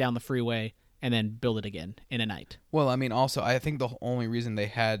 take it down the freeway, and then build it again in a night. Well, I mean, also, I think the only reason they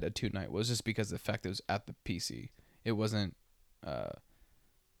had a 2-night was just because of the fact it was at the PC. It wasn't,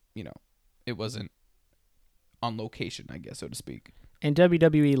 it wasn't on location, I guess, so to speak. And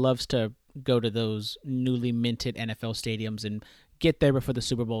WWE loves to go to those newly minted NFL stadiums and get there before the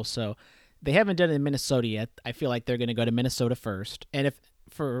Super Bowl, so they haven't done it in Minnesota yet. I feel like they're going to go to Minnesota first, and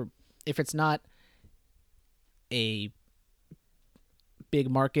if it's not a big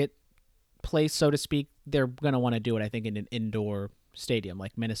market place, so to speak, they're going to want to do it, I think, in an indoor stadium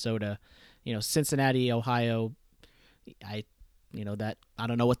like Minnesota, Cincinnati, Ohio. I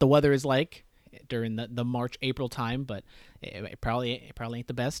don't know what the weather is like during the March, April time, but it probably ain't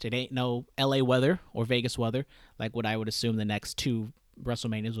the best. It ain't no LA weather or Vegas weather like what I would assume the next two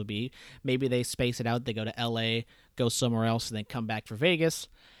WrestleManias would be. Maybe they space it out. They go to LA, go somewhere else, and then come back for Vegas.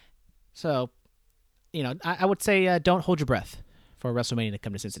 So, I would say don't hold your breath for WrestleMania to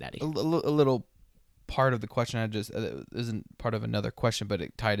come to Cincinnati. A little part of the question I just isn't part of another question, but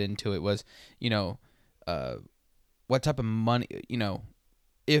it tied into it was, what type of money,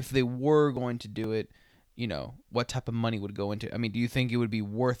 if they were going to do it, what type of money would go into it? I mean, do you think it would be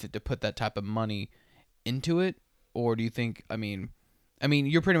worth it to put that type of money into it? Or do you think, I mean,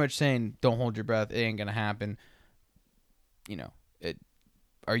 you're pretty much saying don't hold your breath. It ain't going to happen.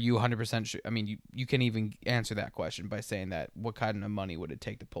 Are you 100% sure? I mean, you can even answer that question by saying that what kind of money would it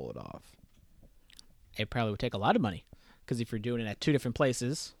take to pull it off? It probably would take a lot of money, because if you're doing it at two different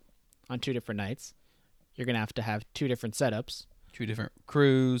places on two different nights, you're going to have two different setups. Two different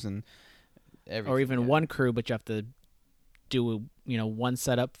crews and everything. Or even one crew, but you have to do, one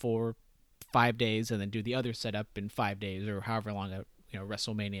setup for 5 days and then do the other setup in 5 days, or however long a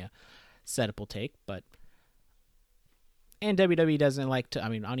WrestleMania setup will take. And WWE doesn't like to,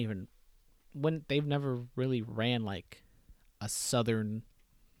 they've never really ran like a southern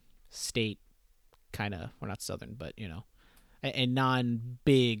state kind of, well, not southern, but, a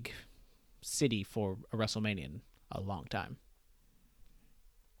non-big city for a WrestleMania in a long time.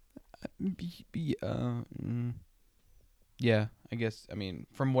 Yeah, I guess,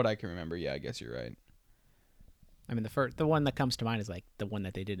 from what I can remember, I guess you're right. The one that comes to mind is like the one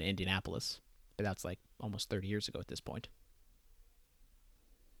that they did in Indianapolis, but that's like almost 30 years ago at this point.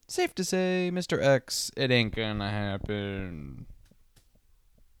 Safe to say, Mr. X, it ain't gonna happen.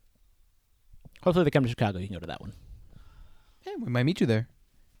 Hopefully they come to Chicago, you can go to that one. Yeah, we might meet you there.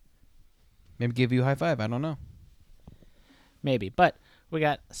 Maybe give you a high five, I don't know. Maybe, but we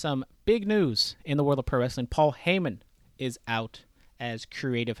got some big news in the world of pro wrestling. Paul Heyman is out as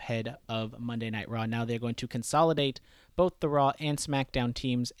creative head of Monday Night Raw. Now they're going to consolidate both the Raw and SmackDown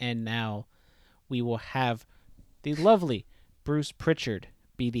teams, and now we will have the lovely Bruce Pritchard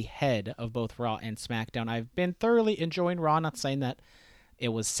be the head of both Raw and SmackDown. I've been thoroughly enjoying Raw, not saying that it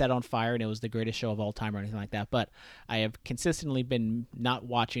was set on fire and it was the greatest show of all time or anything like that, but I have consistently been not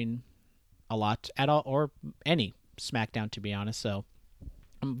watching a lot at all, or any SmackDown, to be honest, so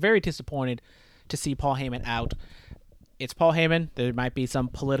I'm very disappointed to see Paul Heyman out. It's Paul Heyman. There might be some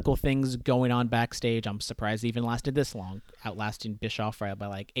political things going on backstage. I'm surprised it even lasted this long, outlasting Bischoff by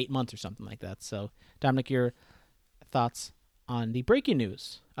like 8 months or something like that. So, Dominic, your thoughts on the breaking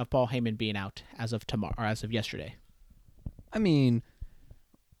news of Paul Heyman being out as of tomorrow, or as of yesterday? I mean,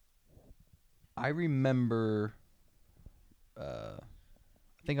 I remember, I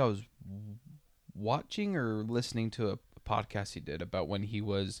think I was watching or listening to a podcast he did about when he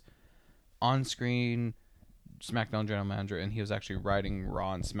was on screen SmackDown general manager, and he was actually writing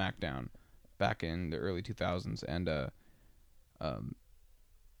Raw and SmackDown back in the early 2000s. And,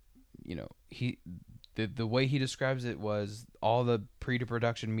 the way he describes it was all the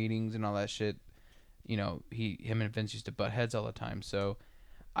pre-production meetings and all that shit. Him and Vince used to butt heads all the time. So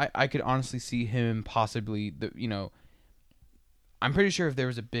I could honestly see him possibly, I'm pretty sure if there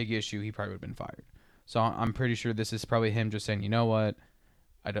was a big issue, he probably would have been fired. So I'm pretty sure this is probably him just saying, you know what,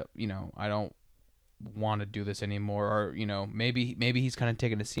 I don't want to do this anymore. Or, maybe he's kind of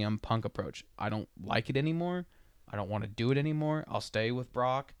taking a CM Punk approach. I don't like it anymore. I don't want to do it anymore. I'll stay with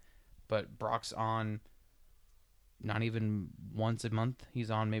Brock, but Brock's on not even once a month.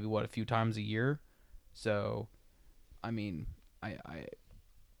 He's on maybe a few times a year. So, I mean, I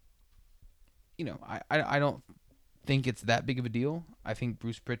don't think it's that big of a deal. I think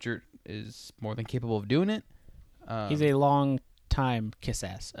Bruce Pritchard is more than capable of doing it. He's a long-time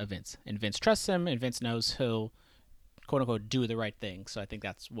kiss-ass of Vince, and Vince trusts him, and Vince knows he'll, quote-unquote, do the right thing. So I think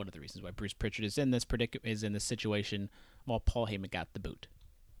that's one of the reasons why Bruce Pritchard is in this situation while Paul Heyman got the boot.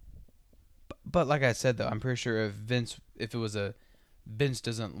 But like I said, though, I'm pretty sure if it was Vince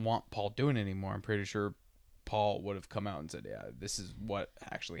doesn't want Paul doing it anymore, I'm pretty sure Paul would have come out and said, yeah, this is what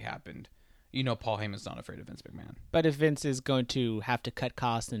actually happened. Paul Heyman's not afraid of Vince McMahon. But if Vince is going to have to cut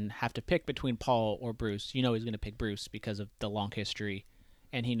costs and have to pick between Paul or Bruce, he's going to pick Bruce because of the long history,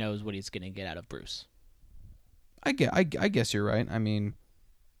 and he knows what he's going to get out of Bruce. I guess you're right. I mean,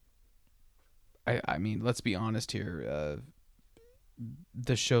 let's be honest here.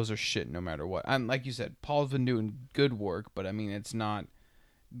 The shows are shit no matter what. And like you said, Paul's been doing good work, but I mean, it's not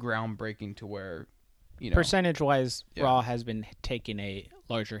groundbreaking to where, percentage-wise, yeah. Raw has been taking a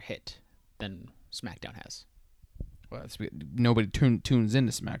larger hit than SmackDown has. Well, nobody tunes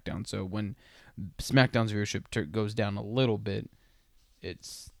into SmackDown, so when SmackDown's viewership goes down a little bit,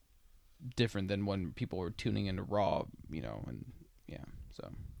 it's different than when people were tuning into Raw, and yeah,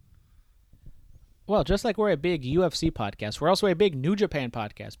 so. Well, just like we're a big UFC podcast, we're also a big New Japan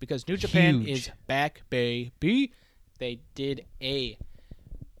podcast because New Japan is back, baby. They did a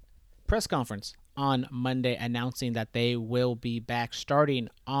press conference on Monday announcing that they will be back starting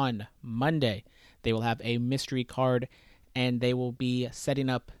on Monday. They will have a mystery card, and they will be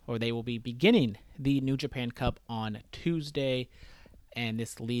beginning the New Japan Cup on Tuesday, and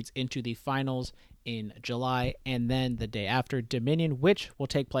this leads into the finals in July, and then the day after, Dominion, which will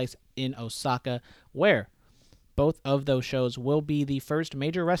take place in Osaka, where both of those shows will be the first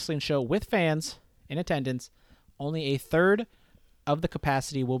major wrestling show with fans in attendance. Only a third of the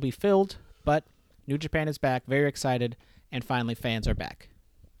capacity will be filled, but New Japan is back, very excited, and finally fans are back.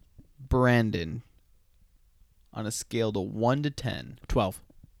 Brandon, on a scale to 1 to 10. 12.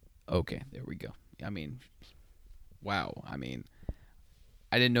 Okay, there we go. I mean, wow. I mean,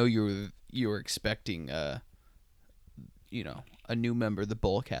 I didn't know you were expecting a new member of the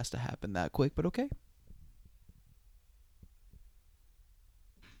Bullcast to happen that quick, but okay.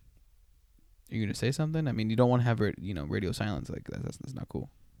 Are you gonna say something? I mean, you don't want to have radio silence like that. That's not cool.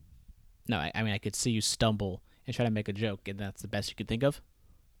 No, I mean I could see you stumble and try to make a joke, and that's the best you could think of.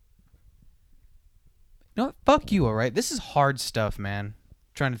 No, fuck you. All right, this is hard stuff, man.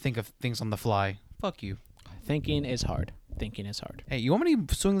 Trying to think of things on the fly. Fuck you. Thinking is hard. Hey, you want me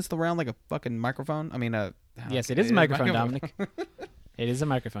to swing this around like a fucking microphone? I mean, yes, it is a microphone, Dominic. It is a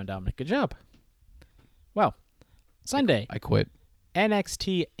microphone, Dominic. Good job. Well, Sunday, I quit.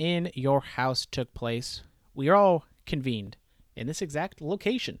 NXT In Your House took place. We are all convened in this exact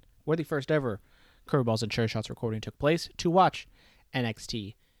location where the first ever Curveballs and Chair Shots recording took place to watch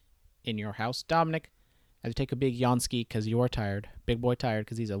NXT In Your House. Dominic, I have to take a big yawnski because you are tired. Big boy tired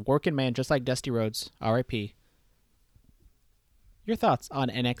because he's a working man just like Dusty Rhodes. R.I.P. Your thoughts on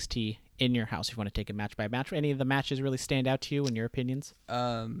NXT In Your House, if you want to take it match by match. Any of the matches really stand out to you in your opinions?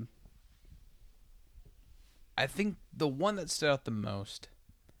 I think the one that stood out the most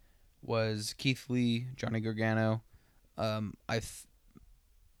was Keith Lee, Johnny Gargano.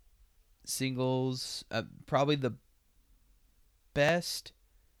 Singles, probably the best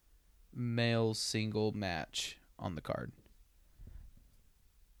male single match on the card.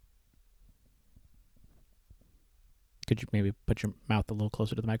 Could you maybe put your mouth a little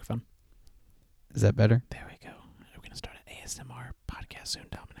closer to the microphone? Is that better? There we go. We're gonna start an ASMR podcast soon,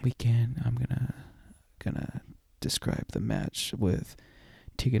 Dominic. We can. I'm gonna describe the match with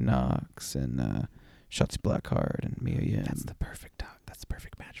Tegan Knox and Shotzi Blackheart and Mia Yim. That's the perfect talk. That's the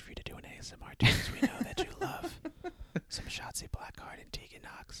perfect match for you to do an ASMR to, because we know that you love some Shotzi Blackheart and Tegan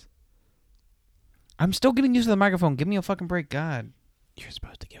Knox. I'm still getting used to the microphone. Give me a fucking break, God. You're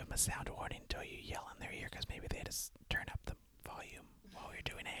supposed to give them a sound warning until you yell in their ear, because maybe they just turn up the volume while you're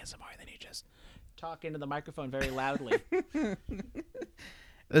doing ASMR. Then you just talk into the microphone very loudly.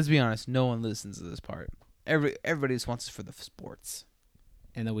 Let's be honest. No one listens to this part. Everybody just wants us for the sports.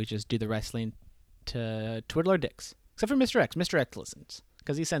 And then we just do the wrestling to twiddle our dicks. Except for Mr. X. Mr. X listens,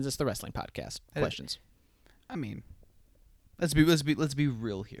 because he sends us the wrestling podcast questions. I mean, let's be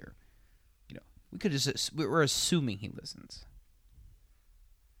real here. You know, we could just we're assuming he listens.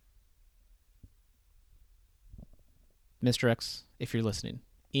 Mr. X, if you're listening,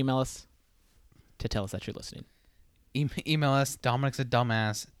 email us to tell us that you're listening. Email us, Dominic's a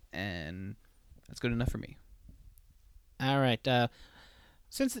dumbass, and that's good enough for me. All right.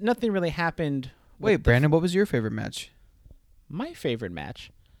 Since nothing really happened. Wait, Brandon, what was your favorite match? My favorite match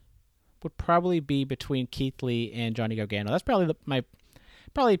would probably be between Keith Lee and Johnny Gargano. That's probably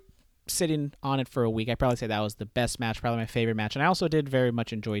probably sitting on it for a week. I'd probably say that was the best match, probably my favorite match. And I also did very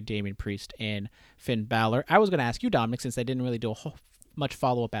much enjoy Damian Priest and Finn Balor. I was going to ask you, Dominic, since they didn't really do much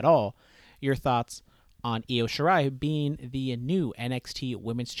follow-up at all, your thoughts on Io Shirai being the new NXT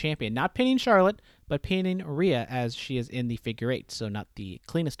Women's Champion. Not pinning Charlotte, but pinning Rhea as she is in the figure eight. So not the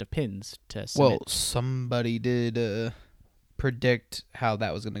cleanest of pins to submit. Well, somebody did predict how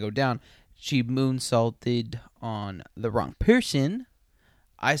that was going to go down. She moonsaulted on the wrong person.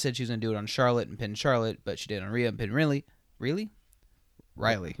 I said she was going to do it on Charlotte and pin Charlotte, but she did it on Rhea and pin Riley.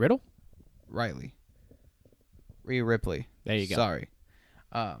 Riddle? Riley. Rhea Ripley. There you go. Sorry.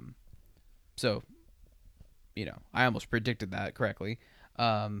 So, you know, I almost predicted that correctly.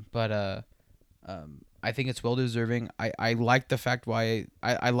 But I think it's well deserving. I liked the fact why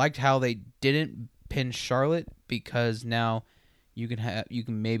I liked how they didn't pin Charlotte, because now you can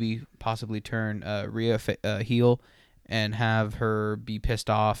maybe possibly turn Rhea heel and have her be pissed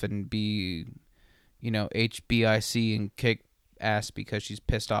off and be, you know, HBIC and kick ass because she's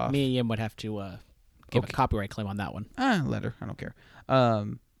pissed off. Me and Yim would have to give a copyright claim on that one. Let her. I don't care.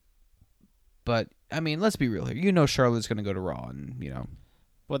 But I mean, let's be real here. You know, Charlotte's going to go to Raw, and you know.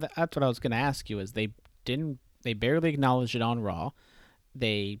 Well, that's what I was going to ask you. Is they barely acknowledged it on Raw.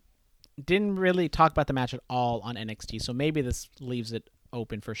 They didn't really talk about the match at all on NXT. So maybe this leaves it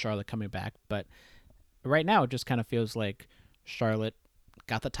open for Charlotte coming back. But right now, it just kind of feels like Charlotte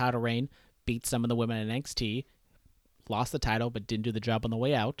got the title reign, beat some of the women in NXT, lost the title, but didn't do the job on the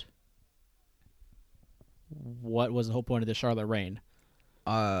way out. What was the whole point of the Charlotte reign?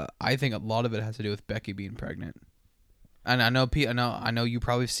 I think a lot of it has to do with Becky being pregnant. And I know you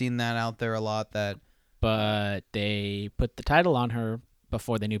probably seen that out there a lot. But they put the title on her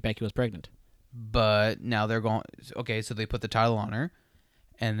before they knew Becky was pregnant. But now they're going. Okay, so they put the title on her,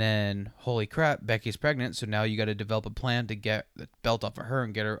 and then holy crap, Becky's pregnant. So now you got to develop a plan to get the belt off of her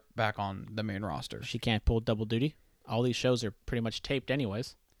and get her back on the main roster. She can't pull double duty. All these shows are pretty much taped,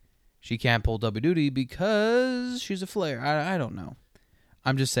 anyways. She can't pull double duty because she's a Flair. I don't know.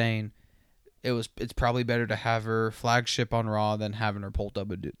 I'm just saying, it's probably better to have her flagship on Raw than having her pull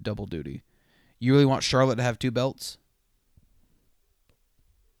double duty. You really want Charlotte to have two belts?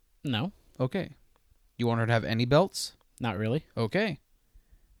 No. Okay. You want her to have any belts? Not really. Okay.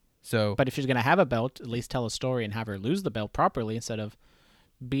 So, but if she's going to have a belt, at least tell a story and have her lose the belt properly instead of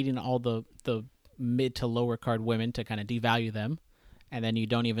beating all the mid to lower card women to kind of devalue them. And then you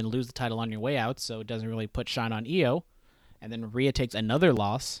don't even lose the title on your way out, so it doesn't really put shine on Io. And then Rhea takes another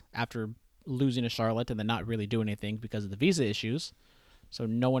loss after losing to Charlotte and then not really doing anything because of the visa issues. So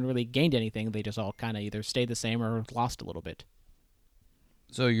no one really gained anything. They just all kind of either stayed the same or lost a little bit.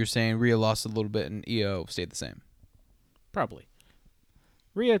 So you're saying Rhea lost a little bit and Io stayed the same? Probably.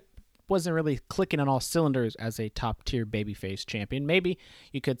 Rhea wasn't really clicking on all cylinders as a top-tier babyface champion. Maybe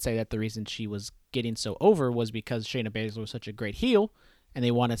you could say that the reason she was getting so over was because Shayna Baszler was such a great heel, and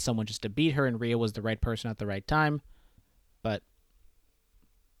they wanted someone just to beat her, and Rhea was the right person at the right time. But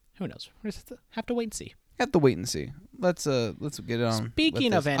who knows? We just have to wait and see. Have to wait and see. Let's get it on.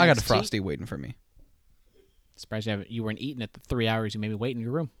 Speaking of NXT, I got a Frosty waiting for me. Surprised you weren't eating at the 3 hours you made me wait in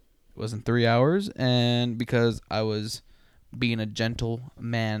your room. It wasn't 3 hours, and because I was being a gentle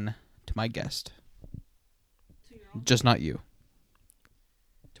man to my guest. Just not you.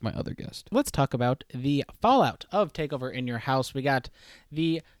 To my other guest. Let's talk about the fallout of TakeOver in Your House. We got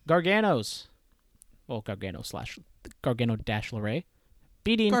the Garganos. Well, Gargano-LeRae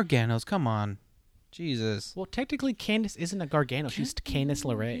beating... Garganos, come on. Jesus. Well, technically, Candice isn't a Gargano. She's Candice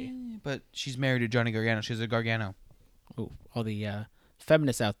LeRae. But she's married to Johnny Gargano. She's a Gargano. Ooh, all the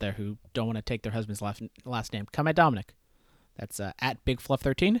feminists out there who don't want to take their husband's last name, come at Dominic. That's at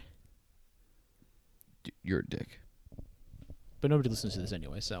BigFluff13. You're a dick. But nobody listens to this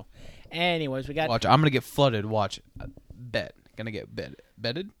anyway, so. Anyways, we got Watch. I'm going to get flooded. Watch. Bet. Going to get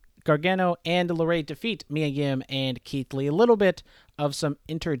betted. Gargano and LeRae defeat Mia Yim and Keith Lee. A little bit of some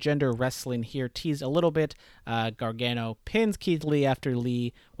intergender wrestling here, teased a little bit. Gargano pins Keith Lee after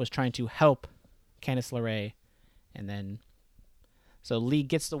Lee was trying to help Candice LeRae. And then, so Lee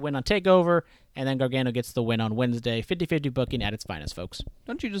gets the win on TakeOver, and then Gargano gets the win on Wednesday. 50-50 booking at its finest, folks.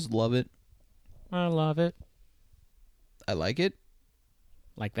 Don't you just love it? I love it. I like it.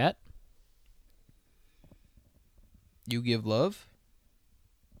 Like that? You give love?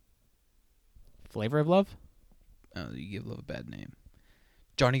 Flavor of love? Oh, you give love a bad name.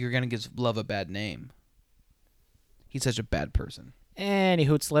 Johnny Gargano gives love a bad name. He's such a bad person.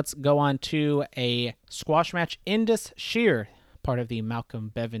 Anywhoots, let's go on to a squash match. Indus Shear, part of the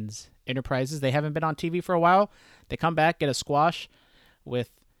Malcolm Bevins Enterprises. They haven't been on TV for a while. They come back, get a squash with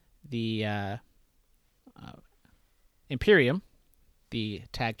the Imperium, the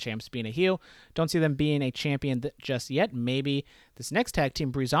tag champs, being a heel. Don't see them being a champion just yet. Maybe this next tag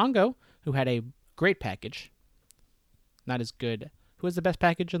team, Breezango, who had a great package. Not as good. Who has the best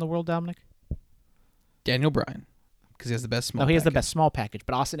package in the world, Dominic? Daniel Bryan. Because he has the best small package. No, he has the best small package,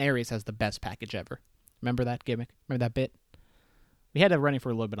 but Austin Aries has the best package ever. Remember that gimmick? Remember that bit? We had it running for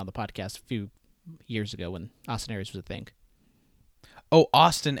a little bit on the podcast a few years ago when Austin Aries was a thing. Oh,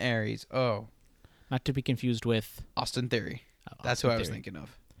 Austin Aries. Oh. Not to be confused with... Austin Theory. Oh, That's Austin who I was Theory. thinking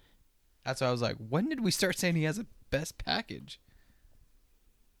of. That's why I was like, when did we start saying he has a best package?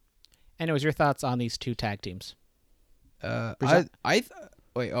 Anyways, your thoughts on these two tag teams? Wait,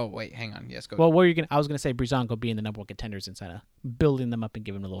 hang on. Yes, go. Well, what are you gonna? I was gonna say Breezango being the number one contenders instead of building them up and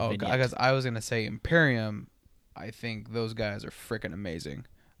giving them a little vignette. Because I was gonna say Imperium. I think those guys are freaking amazing.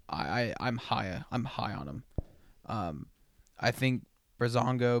 I'm high on them. I think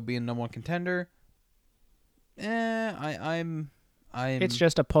Breezango being number one contender. It's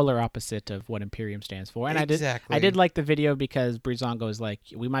just a polar opposite of what Imperium stands for. And exactly. I did like the video because Breezango is like,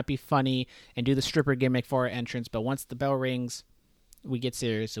 we might be funny and do the stripper gimmick for our entrance, but once the bell rings, we get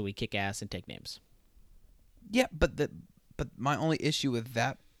serious, so we kick ass and take names. Yeah, but my only issue with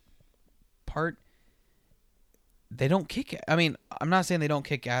that part, they don't kick. I mean, I'm not saying they don't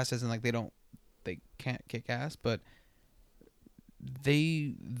kick ass as in like they can't kick ass, but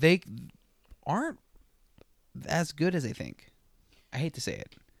they aren't as good as they think. I hate to say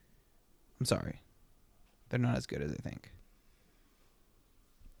it. I'm sorry. They're not as good as they think.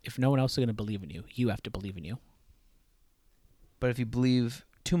 If no one else is going to believe in you, you have to believe in you. But if you believe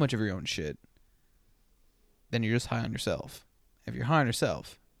too much of your own shit, then you're just high on yourself. If you're high on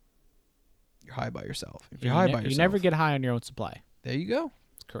yourself, you're high by yourself. If you're high by yourself, you never get high on your own supply. There you go.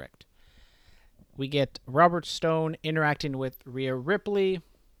 That's correct. We get Robert Stone interacting with Rhea Ripley.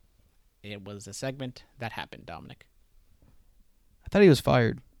 It was a segment that happened, Dominic. I thought he was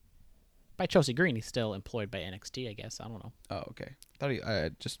fired. By Chelsea Green. He's still employed by NXT, I guess. I don't know. Oh, okay.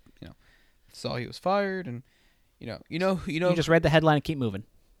 I just saw he was fired, and you just read the headline and keep moving.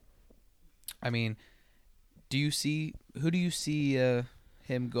 I mean, who do you see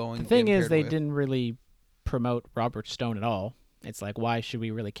him going? The thing is, they with? didn't really promote Robert Stone at all. It's like, why should we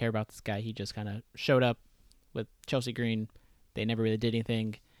really care about this guy? He just kind of showed up with Chelsea Green. They never really did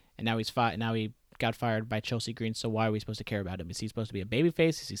anything, and now now he got fired by Chelsea Green. So why are we supposed to care about him? Is he supposed to be a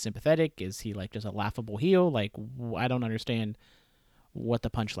babyface? Is he sympathetic? Is he like just a laughable heel? Like, I don't understand what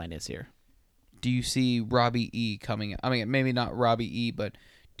the punchline is here. Do you see Robbie E coming? I mean, maybe not Robbie E, but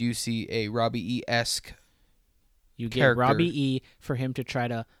do you see a Robbie E-esque? You get Robbie E for him to try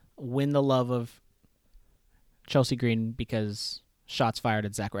to win the love of Chelsea Green because shots fired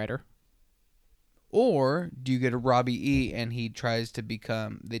at Zack Ryder? Or do you get a Robbie E and they try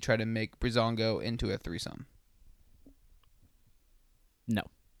to make Breezango into a threesome? No.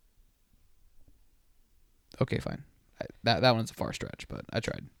 Okay, fine. That one's a far stretch, but I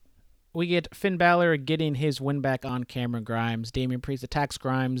tried. We get Finn Balor getting his win back on Cameron Grimes. Damian Priest attacks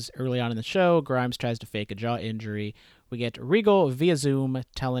Grimes early on in the show. Grimes tries to fake a jaw injury. We get Regal via Zoom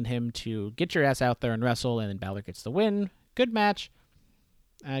telling him to get your ass out there and wrestle, and then Balor gets the win. Good match.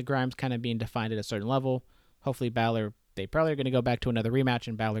 Grimes kind of being defined at a certain level. Hopefully Balor, they probably are going to go back to another rematch,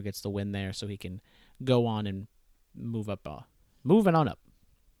 and Balor gets the win there so he can go on and moving on up.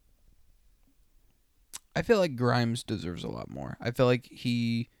 I feel like Grimes deserves a lot more. I feel like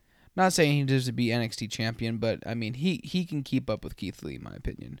not saying he deserves to be NXT champion, but I mean, he can keep up with Keith Lee, in my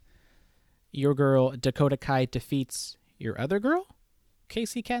opinion. Your girl, Dakota Kai, defeats your other girl,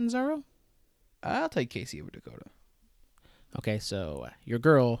 Casey Catanzaro? I'll take Casey over Dakota. Okay, so your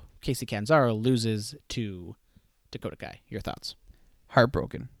girl, Casey Canzaro, loses to Dakota Kai. Your thoughts?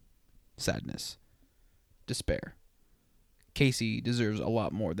 Heartbroken, sadness, despair. Casey deserves a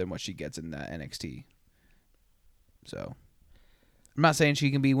lot more than what she gets in that NXT. So, I'm not saying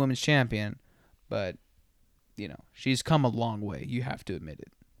she can be women's champion, but, she's come a long way. You have to admit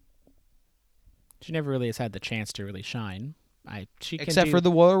it. She never really has had the chance to really shine. Except for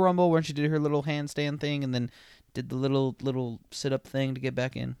the Royal Rumble when she did her little handstand thing and then did the little sit-up thing to get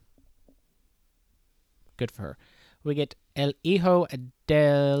back in. Good for her. We get El Hijo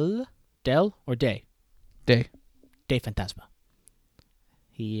del Day Fantasma.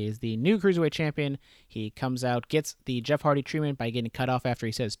 He is the new Cruiserweight champion. He comes out, gets the Jeff Hardy treatment by getting cut off after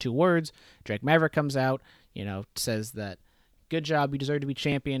he says 2 words. Drake Maverick comes out, says that, good job, you deserve to be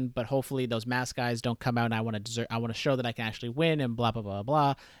champion, but hopefully those mask guys don't come out, and I want to show that I can actually win, and blah, blah, blah,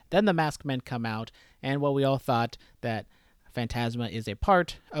 blah. Then the masked men come out, and we all thought that Phantasma is a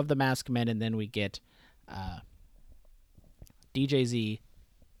part of the masked men, and then we get DJZ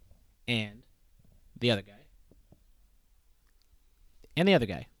and the other guy.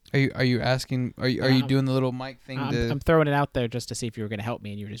 Are you asking? Are you doing the little mic thing? I'm throwing it out there just to see if you were going to help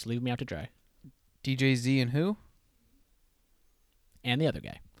me, and you were just leaving me out to dry. DJZ and who? And the other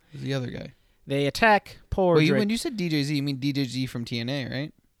guy. Who's the other guy? They attack poor Drake. Drake. When you said DJZ, you mean DJZ from TNA,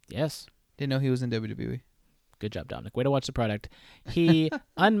 right? Yes. Didn't know he was in WWE. Good job, Dominic. Way to watch the product. He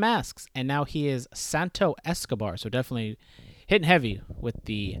unmasks, and now he is Santo Escobar. So definitely hitting heavy with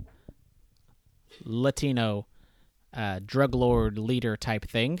the Latino drug lord leader type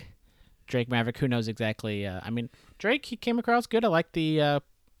thing. Drake Maverick, who knows exactly. Drake, he came across good. I like the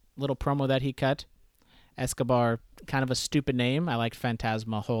little promo that he cut. Escobar, kind of a stupid name. I liked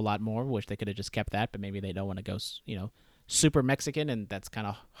Phantasma a whole lot more. Wish they could have just kept that, but maybe they don't want to go, super Mexican, and that's kind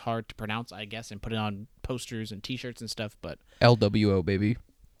of hard to pronounce, I guess, and put it on posters and T-shirts and stuff. But LWO, baby.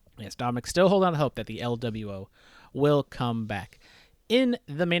 Yes, Dominic still hold on to hope that the LWO will come back. In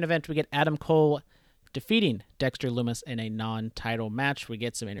the main event, we get Adam Cole defeating Dexter Lumis in a non-title match. We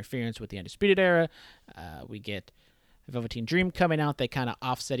get some interference with the Undisputed Era. We get Velveteen Dream coming out. They kind of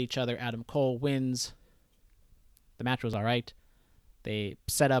offset each other. Adam Cole wins. The match was all right. They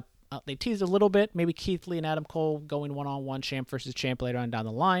set up, they teased a little bit, maybe Keith Lee and Adam Cole going one-on-one, champ versus champ later on down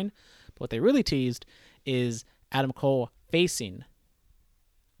the line. But what they really teased is Adam Cole facing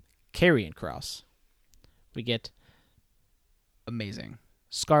Karrion Kross. We get amazing.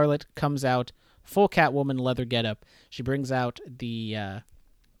 Scarlett comes out, full Catwoman leather getup. She brings out the,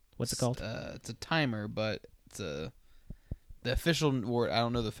 what's it called? It's a timer, but it's the official word. I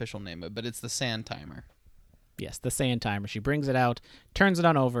don't know the official name of it, but it's the sand timer. Yes, the sand timer. She brings it out, turns it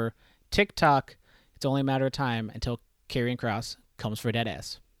on over. Tick-tock. It's only a matter of time until Karrion Kross comes for that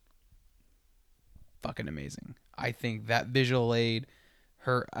ass. Fucking amazing. I think that visual aid,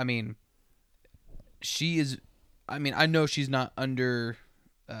 she is, I know she's not under,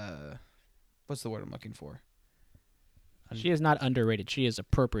 what's the word I'm looking for? She is not underrated. She is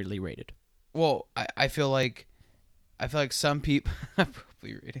appropriately rated. Well, I feel like some people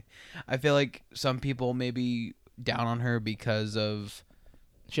I feel like some people may be down on her because of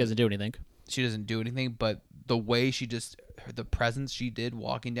she doesn't do anything. She doesn't do anything, but the way the presence she did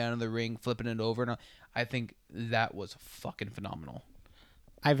walking down in the ring, flipping it over, and I think that was fucking phenomenal.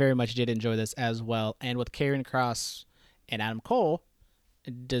 I very much did enjoy this as well. And with Karrion Kross and Adam Cole,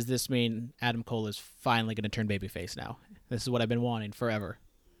 does this mean Adam Cole is finally going to turn babyface now? This is what I've been wanting forever.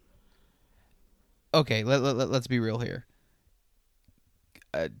 Okay, let's be real here.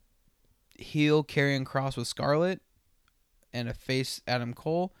 Heel Karrion Kross with Scarlett and a face Adam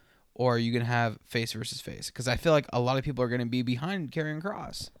Cole, or are you going to have face versus face? Because I feel like a lot of people are going to be behind Karrion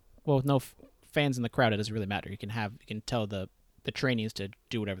Kross. Well, with no fans in the crowd, it doesn't really matter. You can tell the trainees to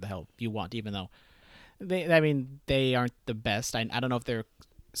do whatever the hell you want, even though they aren't the best. I don't know if they're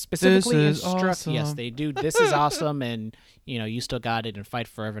specifically instructed. Awesome. Yes, they do. This is awesome, and you still got it, and fight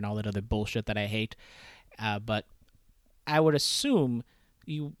forever, and all that other bullshit that I hate. But I would assume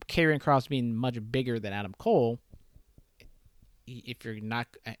Karrion Kross being much bigger than Adam Cole, if you're not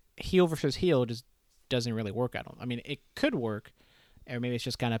heel versus heel, just doesn't really work. It could work, or maybe it's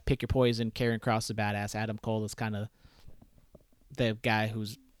just kind of pick your poison. Karrion Kross is a badass. Adam Cole is kind of the guy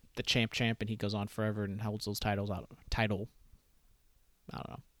who's the champ, and he goes on forever and holds those titles out. I don't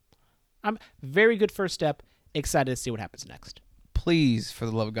know. I'm very good first step. Excited to see what happens next. Please, for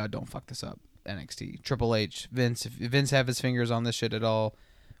the love of God, don't fuck this up. NXT, Triple H, Vince. If Vince have his fingers on this shit at all,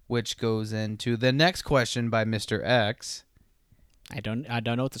 which goes into the next question by Mr. X. I don't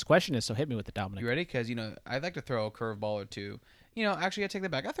know what this question is, so hit me with it, Dominic. You ready? Because I'd like to throw a curveball or two. Actually, I take that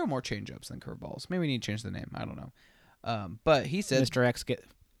back. I throw more change-ups than curveballs. Maybe we need to change the name. I don't know. But he said, Mr. X get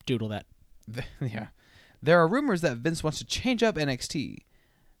doodle that. yeah, there are rumors that Vince wants to change up NXT.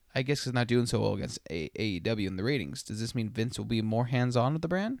 I guess he's not doing so well against AEW in the ratings. Does this mean Vince will be more hands-on with the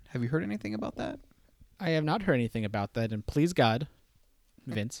brand? Have you heard anything about that? I have not heard anything about that, and please God,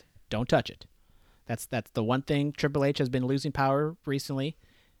 Vince, don't touch it. That's the one thing Triple H has been losing power recently,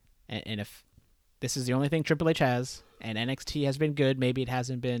 and if this is the only thing Triple H has, and NXT has been good, maybe it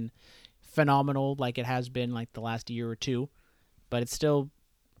hasn't been phenomenal like it has been like the last year or two, but it's still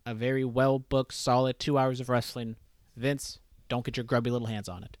a very well-booked, solid 2 hours of wrestling. Vince, don't get your grubby little hands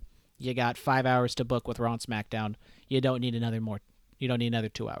on it. You got 5 hours to book with Raw and SmackDown. You don't need another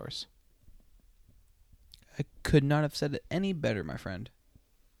 2 hours. I could not have said it any better, my friend.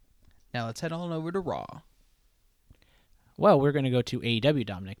 Now let's head on over to Raw. Well, we're going to go to AEW,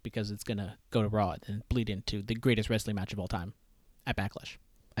 Dominic, because it's going to go to Raw and bleed into the greatest wrestling match of all time at Backlash.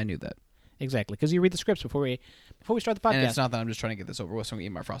 I knew that. Exactly, because you read the scripts before we start the podcast. And it's not that I'm just trying to get this over with, so I'm going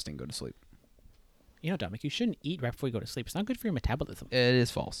to eat my frosting and go to sleep. You know, Dominic, you shouldn't eat right before you go to sleep. It's not good for your metabolism. It is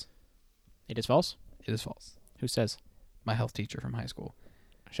false. It is false? It is false. Who says? My health teacher from high school.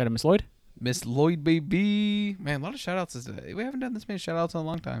 Shout out Miss Lloyd? Miss Lloyd, baby. Man, a lot of shout-outs today. We haven't done this many shout-outs in a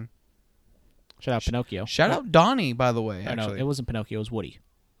long time. Shout out Pinocchio. Shout out Donnie, by the way, Oh, actually. no, it wasn't Pinocchio. It was Woody,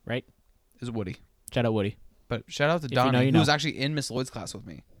 right? It was Woody. Shout out Woody. But shout out to If you Donnie, know, you who know. was actually in Miss Lloyd's class with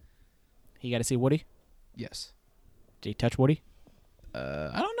me. You got to see Woody? Yes. Did he touch Woody?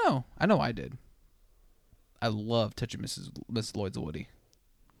 I don't know. I know I did. I love touching Miss Lloyd's Woody.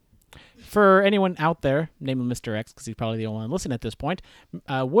 For anyone out there, name him Mr. X because he's probably the only one listening at this point,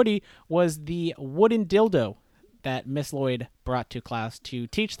 Woody was the wooden dildo that Miss Lloyd brought to class to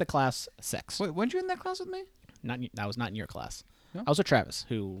teach the class sex. Wait, weren't you in that class with me? That was not in your class. No? I was with Travis,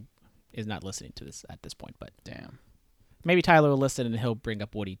 who is not listening to this at this point, but Damn. maybe Tyler will listen and he'll bring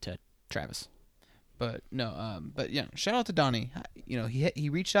up Woody to Travis. But no, but yeah, shout out to Donnie. You know, he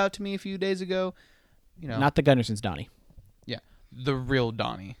reached out to me a few days ago. You know, Not the Gundersons, Donnie. yeah, the real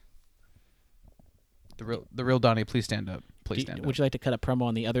Donnie. The real Donnie. Please stand up. Please stand up. Would you like to cut a promo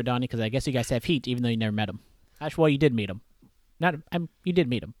on the other Donnie? Because I guess you guys have heat, even though you never met him. Actually, well, you did meet him. You did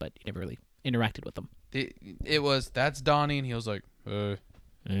meet him, but you never really interacted with him. That's Donnie, and he was like, little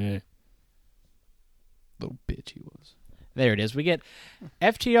bitch he was. There it is. We get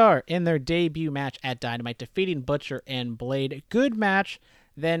FTR in their debut match at Dynamite, defeating Butcher and Blade. Good match.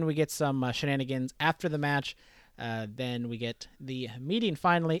 Then we get some shenanigans after the match. Then we get the meeting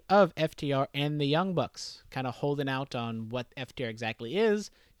finally of FTR and the Young Bucks, kind of holding out on what FTR exactly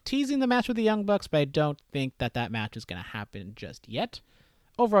is, teasing the match with the Young Bucks, but I don't think that match is going to happen just yet.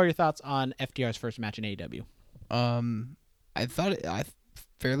 Overall, your thoughts on FTR's first match in AEW? I thought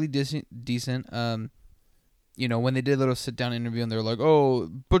fairly decent. You know, when they did a little sit down interview and they're like, "Oh,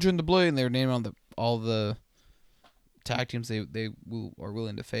 Butcher and the Blade," and they were naming on all the tag teams they are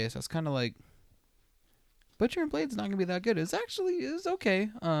willing to face. I was kind of like, Butcher and Blade's not gonna be that good. It's okay.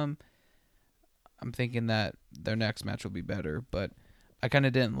 I'm thinking that their next match will be better, but I kind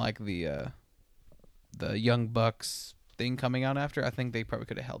of didn't like the Young Bucks thing coming out after. I think they probably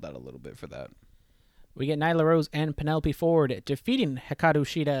could have held out a little bit for that. We get Nyla Rose and Penelope Ford defeating Hikaru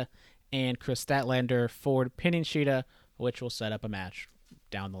Shida and Chris Statlander. Ford pinning Shida, which will set up a match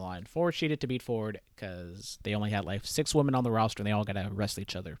down the line for Shida to beat Ford because they only had like 6 women on the roster and they all got to wrestle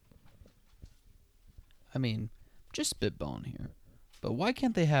each other. I mean, just spitballing here, but why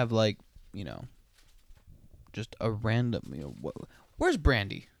can't they have just a random? Where's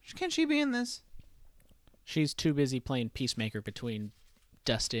Brandy? Can't she be in this? She's too busy playing peacemaker between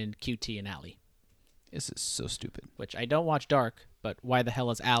Dustin, QT, and Allie. This is so stupid. Which I don't watch Dark, but why the hell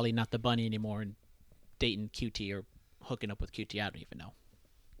is Allie not the bunny anymore and dating QT or hooking up with QT? I don't even know.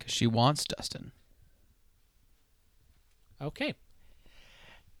 Because she wants Dustin. Okay.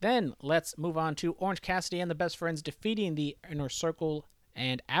 Then let's move on to Orange Cassidy and the Best Friends defeating the Inner Circle.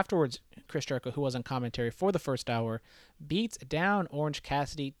 And afterwards, Chris Jericho, who was on commentary for the first hour, beats down Orange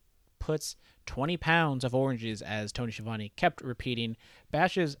Cassidy, puts 20 pounds of oranges, as Tony Schiavone kept repeating,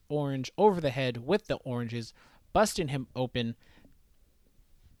 bashes Orange over the head with the oranges, busting him open.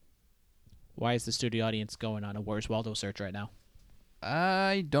 Why is the studio audience going on a Where's Waldo search right now?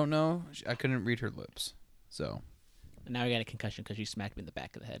 I don't know. I couldn't read her lips. So. And now I got a concussion because you smacked me in the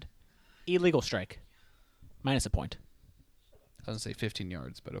back of the head. Illegal strike. Minus a point. I was going to say 15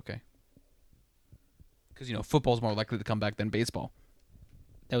 yards, but okay. Because, football's more likely to come back than baseball.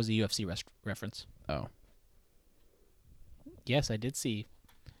 That was a UFC reference. Oh. Yes, I did see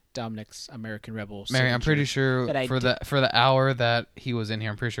Dominic's American Rebel. Mary, I'm pretty sure for the hour that he was in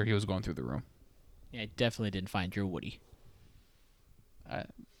here, I'm pretty sure he was going through the room. Yeah, I definitely didn't find your Woody.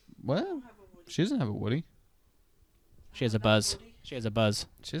 What? She doesn't have a Woody. She has a buzz. She has a buzz.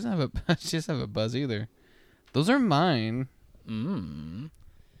 She doesn't have a she doesn't have a buzz either. Those are mine.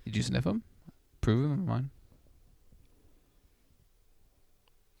 Did you sniff them? Prove them mine.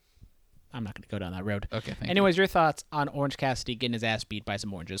 I'm not going to go down that road. Okay, thank Anyways, your thoughts on Orange Cassidy getting his ass beat by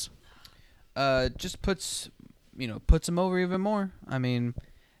some oranges? Just puts him over even more. I mean,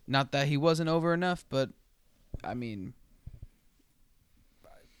 not that he wasn't over enough, but I mean,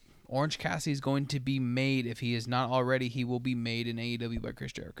 Orange Cassidy's going to be made, if he is not already, he will be made in AEW by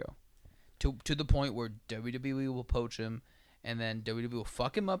Chris Jericho. To the point where WWE will poach him, and then WWE will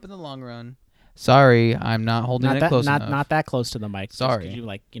fuck him up in the long run. Sorry, I'm not holding it close enough. Not that close to the mic. Sorry.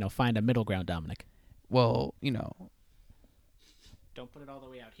 Could you find a middle ground, Dominic? Well, Don't put it all the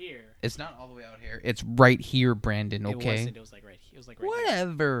way out here. it's not all the way out here. It's right here, Brandon, okay? It was like right here.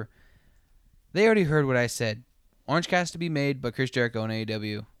 Whatever. They already heard what I said. Orange Cassidy to be made, but Chris Jericho and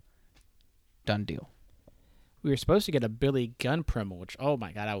AEW. Done deal. We were supposed to get a Billy Gunn promo, which, oh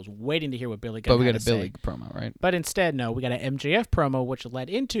my God, I was waiting to hear what Billy Gunn But we had got to a say. Billy promo, right? But instead, no, we got an MJF promo, which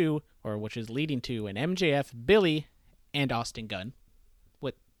is leading to an MJF, Billy, and Austin Gunn.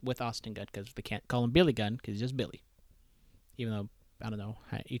 With Austin Gunn, because they can't call him Billy Gunn, because he's just Billy. Even though, I don't know,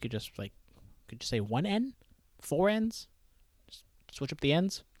 you could just, could you say one N? 4 N's? Just switch up the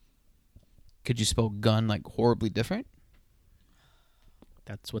N's? Could you spell gun like horribly different?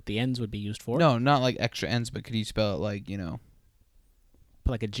 That's what the N's would be used for. No, not like extra N's, but could you spell it like,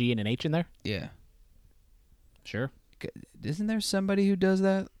 Put like a G and an H in there? yeah. Sure. Isn't there somebody who does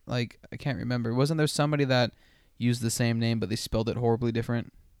that? Like, I can't remember. Wasn't there somebody that used the same name, but they spelled it horribly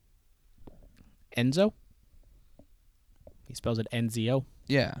different? Enzo? He spells it N-Z-O.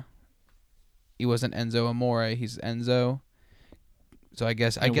 Yeah. He wasn't Enzo Amore. He's Enzo. So I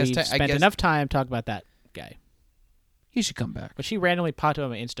guess spent enough time talking about that guy. He should come back. But she randomly popped up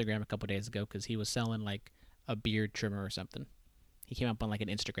on my Instagram a couple days ago because he was selling like a beard trimmer or something. He came up on like an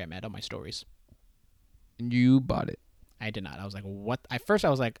Instagram ad on my stories. You bought it. I did not. I was like, what? At first I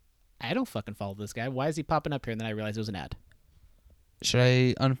was like, I don't fucking follow this guy. Why is he popping up here? And then I realized it was an ad. Should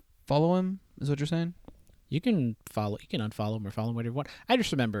I unfollow him? Is what you're saying? You can unfollow him or follow him, whatever you want. I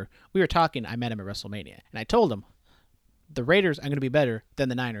just remember we were talking. I met him at WrestleMania, and I told him the Raiders are going to be better than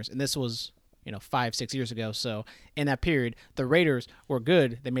the Niners, and this was 5-6 years ago. So in that period, the Raiders were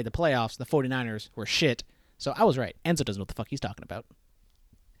good. They made the playoffs. The 49ers were shit. So I was right. Enzo doesn't know what the fuck he's talking about.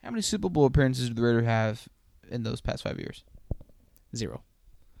 How many Super Bowl appearances did the Raiders have in those past 5 years? 0.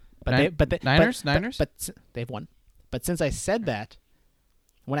 Niners? But they've won. But since I said that,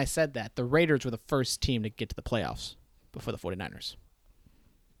 when I said that, the Raiders were the first team to get to the playoffs before the 49ers.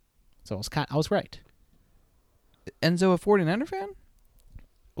 So I was right. Enzo a 49er fan?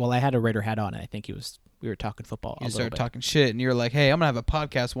 Well, I had a Raider hat on, and I think we were talking football a You little started bit. talking shit, and you're like, hey, I'm going to have a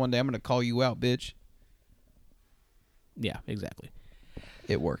podcast one day. I'm going to call you out, bitch. Yeah, exactly.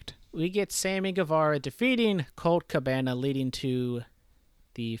 It worked. We get Sammy Guevara defeating Colt Cabana, leading to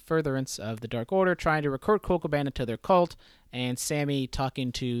the furtherance of the Dark Order, trying to recruit Colt Cabana to their cult, and Sammy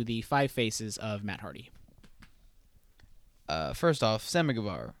talking to the 5 faces of Matt Hardy. First off, Sammy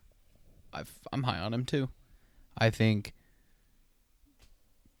Guevara. I'm high on him, too. I think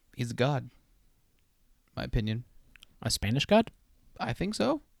he's a god. My opinion. A Spanish god? I think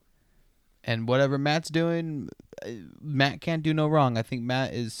so. And whatever Matt's doing, Matt can't do no wrong. I think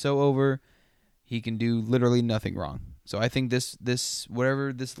Matt is so over, he can do literally nothing wrong. So I think this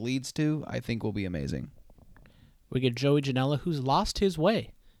whatever this leads to, I think will be amazing. We get Joey Janela, who's lost his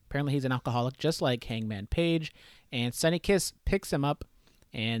way. Apparently he's an alcoholic, just like Hangman Page. And Sonny Kiss picks him up,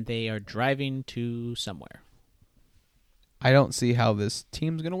 and they are driving to somewhere. I don't see how this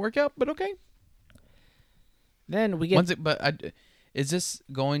team's going to work out, but okay. Then we get... Is this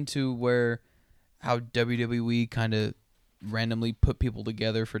going to where how WWE kind of randomly put people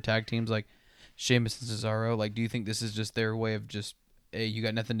together for tag teams like Sheamus and Cesaro? Like, do you think this is just their way of just, hey, you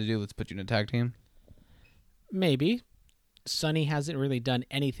got nothing to do, let's put you in a tag team? Maybe. Sonny hasn't really done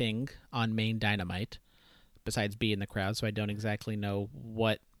anything on main Dynamite besides be in the crowd, so I don't exactly know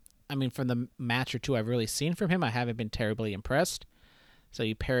what... I mean, from the match or two I've really seen from him, I haven't been terribly impressed. So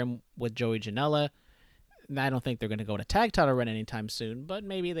you pair him with Joey Janela. I don't think they're going to go on a tag title run anytime soon, but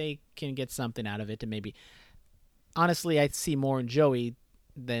maybe they can get something out of it. And maybe, honestly, I see more in Joey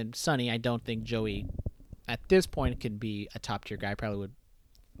than Sonny. I don't think Joey, at this point, can be a top-tier guy. I probably would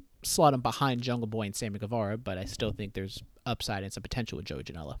slot him behind Jungle Boy and Sammy Guevara, but I still think there's upside and some potential with Joey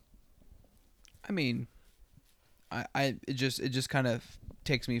Janela. I mean, it just kind of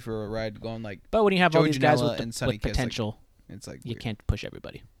takes me for a ride going like. But when you have Joey all these guys Janela with and Sonny Kiss, potential, it's like you weird. can't push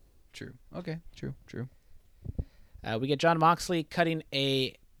everybody. True. Okay. True. We get Jon Moxley cutting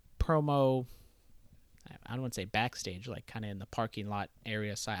a promo. I don't want to say backstage, like kind of in the parking lot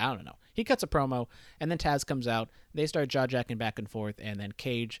area side. I don't know. He cuts a promo, and then Taz comes out. They start jaw-jacking back and forth, and then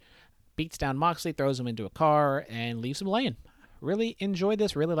Cage beats down Moxley, throws him into a car, and leaves him laying. Really enjoyed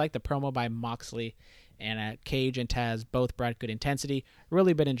this. Really liked the promo by Moxley. And Cage and Taz both brought good intensity.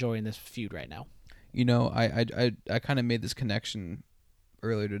 Really been enjoying this feud right now. You know, I kind of made this connection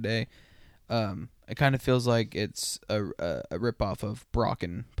earlier today. It kind of feels like it's a ripoff of Brock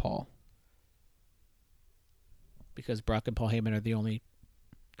and Paul. Because Brock and Paul Heyman are the only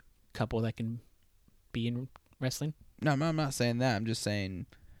couple that can be in wrestling? No, I'm not saying that. I'm just saying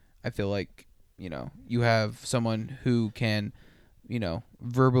I feel like, you know, you have someone who can, you know,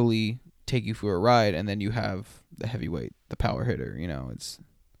 verbally take you for a ride, and then you have the heavyweight, the power hitter. You know, it's,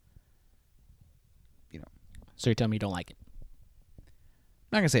 you know. So you're telling me you don't like it?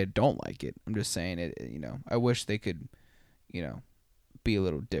 I'm not going to say I don't like it. I'm just saying it, you know, I wish they could, you know, be a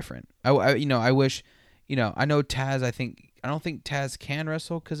little different. I wish, you know, I know Taz, I don't think Taz can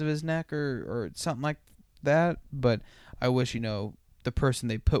wrestle because of his neck or something like that, but I wish, you know, the person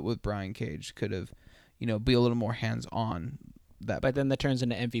they put with Brian Cage could have, you know, be a little more hands-on. But then that turns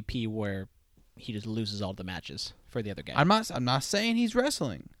into MVP where he just loses all the matches for the other guy. I'm not saying he's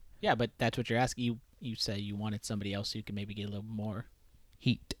wrestling. Yeah, but that's what you're asking. You say you wanted somebody else who could maybe get a little more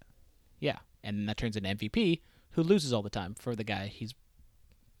heat. Yeah, and then that turns into MVP who loses all the time for the guy he's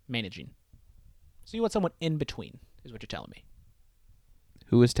managing. So you want someone in between, is what you're telling me.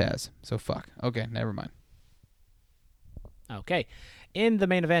 Who is Taz? So fuck. Okay, never mind. Okay. In the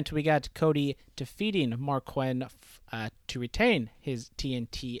main event, we got Cody defeating Mark Quinn to retain his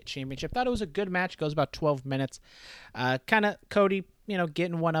TNT Championship. Thought it was a good match. Goes about 12 minutes. Kind of Cody, you know,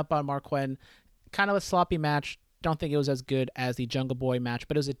 getting one up on Mark Quinn. Kind of a sloppy match. Don't think it was as good as the Jungle Boy match,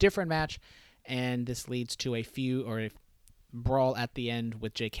 but it was a different match. And this leads to a feud or a brawl at the end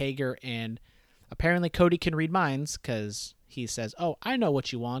with Jake Hager. And apparently Cody can read minds because he says, "Oh, I know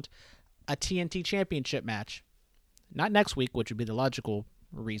what you want. A TNT Championship match." Not next week, which would be the logical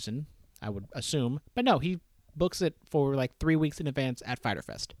reason, I would assume. But no, he books it for like 3 weeks in advance at Fyter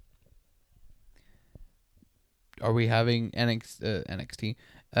Fest. Are we having NXT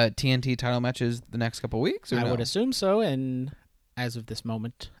TNT title matches the next couple weeks? Or I no? would assume so, and as of this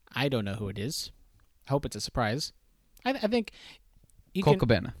moment, I don't know who it is. I hope it's a surprise. I think you Colt can...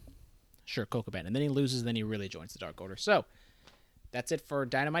 Cabana. Sure, Colt Cabana. And then he loses, then he really joins the Dark Order. So, that's it for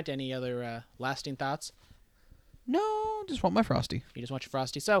Dynamite. Any other lasting thoughts? No, just want my Frosty. You just want your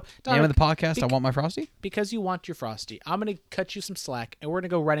Frosty. So, Name of the podcast, I want my Frosty? Because you want your Frosty, I'm going to cut you some slack, and we're going to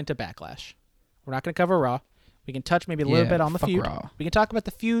go right into Backlash. We're not going to cover Raw. We can touch maybe a little bit on the feud. Raw. We can talk about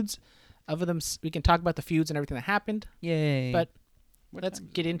the feuds of them. We can talk about the feuds and everything that happened. Yay. But let's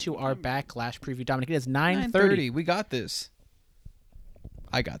get into our Backlash preview. Dominic, it is 9:30. We got this.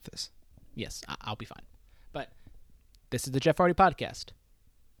 I got this. Yes, I'll be fine. But this is the Jeff Hardy podcast.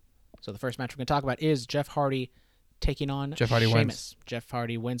 So the first match we're going to talk about is Jeff Hardy taking on Jeff Hardy Sheamus. wins. Jeff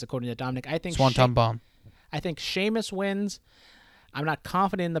Hardy wins according to Dominic. I think Swanton Bomb. I think Sheamus wins. I'm not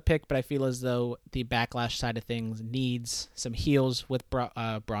confident in the pick, but I feel as though the Backlash side of things needs some heels with Braun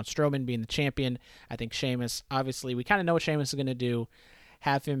Strowman being the champion. I think Sheamus, obviously, we kind of know what Sheamus is going to do.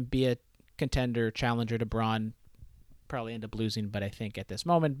 Have him be a contender, challenger to Braun. Probably end up losing, but I think at this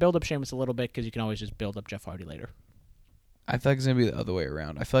moment, build up Sheamus a little bit because you can always just build up Jeff Hardy later. I feel like it's going to be the other way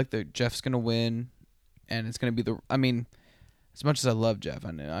around. I feel like Jeff's going to win, and it's going to be as much as I love Jeff,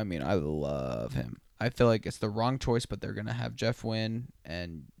 I love him. I feel like it's the wrong choice, but they're going to have Jeff win,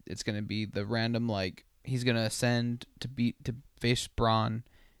 and it's going to be the random, like, he's going to ascend to face Braun,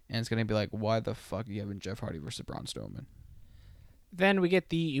 and it's going to be like, why the fuck are you having Jeff Hardy versus Braun Strowman? Then we get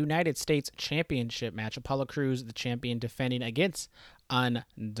the United States Championship match. Apollo Crews, the champion, defending against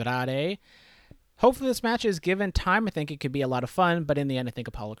Andrade. Hopefully this match is given time. I think it could be a lot of fun, but in the end, I think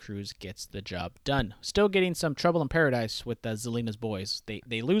Apollo Crews gets the job done. Still getting some trouble in paradise with Zelina's boys.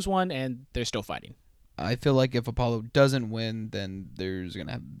 They lose one, and they're still fighting. I feel like if Apollo doesn't win, then there's going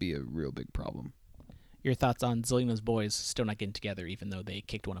to be a real big problem. Your thoughts on Zelina's boys still not getting together, even though they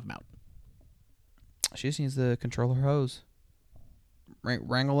kicked one of them out? She just needs to control her hose.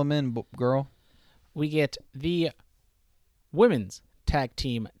 Wrangle them in, girl. We get the women's tag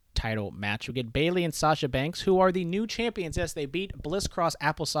team title match. We get Bayley and Sasha Banks, who are the new champions. Yes, they beat Bliss Cross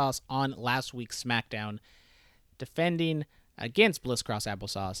Applesauce on last week's SmackDown, defending against Bliss Cross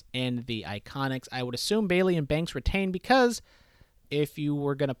Applesauce and the Iconics. I would assume Bayley and Banks retain because if you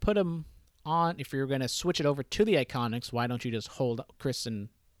were going to put them on, if you're going to switch it over to the Iconics, why don't you just hold Cross and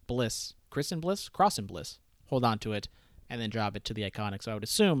Bliss, hold on to it, and then drop it to the Iconics. So I would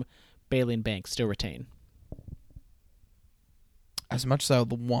assume Bayley and Banks still retain. as much as I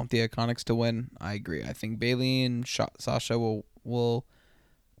would want the Iconics to win, I agree. I think Bayley and Sasha will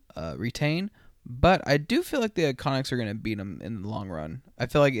retain, but I do feel like the Iconics are going to beat them in the long run. I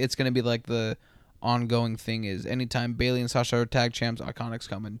feel like it's going to be like the ongoing thing is anytime Bayley and Sasha are tag champs, Iconics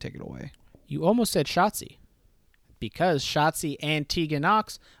come and take it away. You almost said Shotzi, because Shotzi and Tegan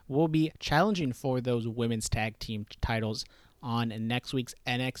Nox will be challenging for those women's tag team titles on next week's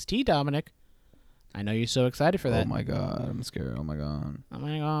NXT, Dominic. I know you're so excited for that. Oh my god, I'm scared. Oh my god. Oh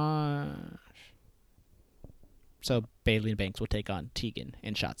my gosh. So Bayley and Banks will take on Tegan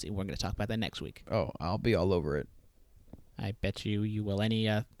and Shotzi. We're going to talk about that next week. Oh, I'll be all over it. I bet you will. Any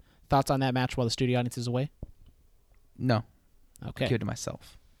thoughts on that match while the studio audience is away? No. Okay. Keep it to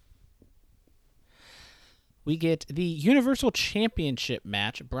myself. We get the Universal Championship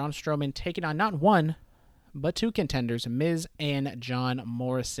match. Braun Strowman taking on not one, but two contenders, Miz and John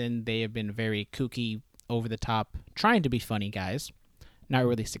Morrison. They have been very kooky, over the top, trying to be funny guys. Not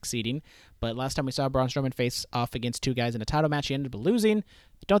really succeeding. But last time we saw Braun Strowman face off against two guys in a title match, he ended up losing.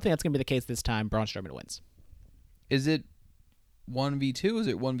 Don't think that's going to be the case this time. Braun Strowman wins. Is it 1v2 or is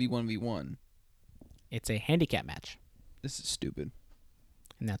it 1v1v1? It's a handicap match. This is stupid.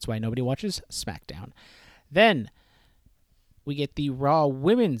 And that's why nobody watches SmackDown. Then we get the Raw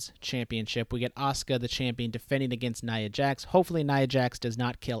Women's Championship. We get Asuka, the champion, defending against Nia Jax. Hopefully Nia Jax does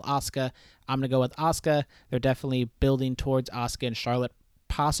not kill Asuka. I'm going to go with Asuka. They're definitely building towards Asuka and Charlotte,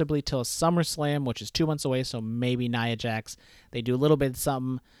 possibly till SummerSlam, which is 2 months away, so maybe Nia Jax. They do a little bit of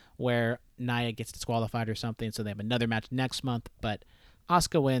something where Nia gets disqualified or something, so they have another match next month, but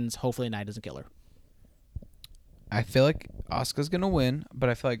Asuka wins. Hopefully Nia doesn't kill her. I feel like Asuka's going to win, but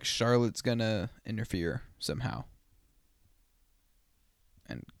I feel like Charlotte's going to interfere somehow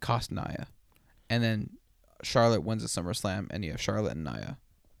and cost Nia. And then Charlotte wins at SummerSlam, and you have Charlotte and Nia.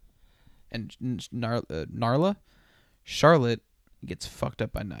 And Narla, Charlotte gets fucked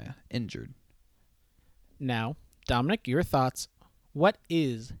up by Nia, injured. Now, Dominic, your thoughts. What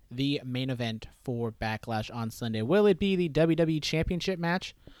is the main event for Backlash on Sunday? Will it be the WWE Championship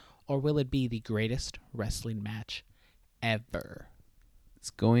match, or will it be the greatest wrestling match ever? It's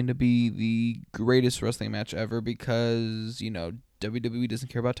going to be the greatest wrestling match ever because, WWE doesn't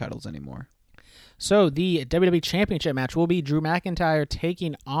care about titles anymore. So the WWE Championship match will be Drew McIntyre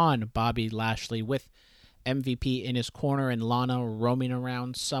taking on Bobby Lashley with MVP in his corner and Lana roaming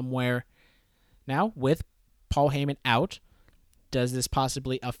around somewhere. Now, with Paul Heyman out, does this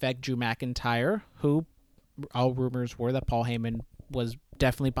possibly affect Drew McIntyre, who all rumors were that Paul Heyman was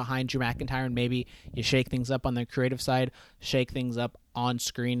definitely behind Drew McIntyre, and maybe you shake things up on the creative side, shake things up on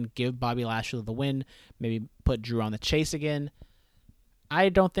screen, give Bobby Lashley the win, maybe put Drew on the chase again. I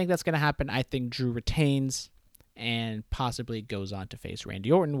don't think that's going to happen. I think Drew retains and possibly goes on to face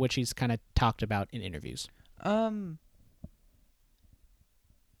Randy Orton, which he's kind of talked about in interviews.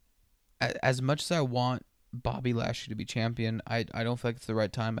 As much as I want Bobby Lashley to be champion, I don't feel like it's the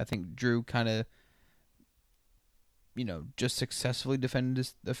right time. I think Drew kind of, just successfully defended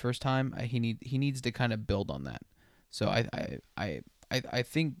this the first time. He needs to kind of build on that. So I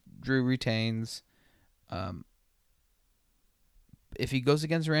think Drew retains. If he goes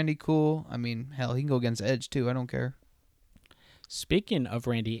against Randy, cool. I mean, hell, he can go against Edge too. I don't care. Speaking of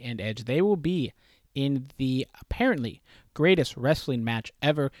Randy and Edge, they will be in the apparently greatest wrestling match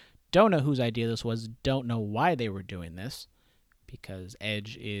ever. Don't know whose idea this was. Don't know why they were doing this, because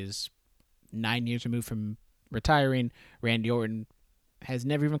Edge is 9 years removed from retiring. Randy Orton has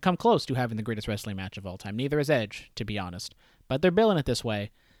never even come close to having the greatest wrestling match of all time. Neither is Edge, to be honest. But they're billing it this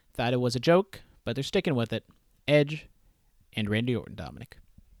way. Thought it was a joke, but they're sticking with it. Edge and Randy Orton, Dominic.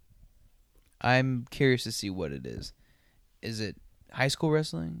 I'm curious to see what it is. Is it high school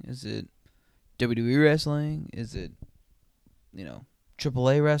wrestling? Is it WWE wrestling? Is it,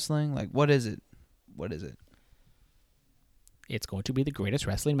 AAA wrestling? Like, what is it? What is it? It's going to be the greatest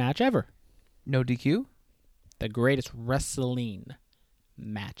wrestling match ever. No DQ? The greatest wrestling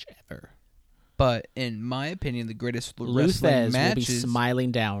match ever. But in my opinion, the greatest wrestling Luthez match will be is...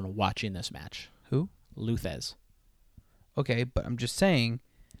 smiling down watching this match. Who? Luthez. Okay, but I'm just saying...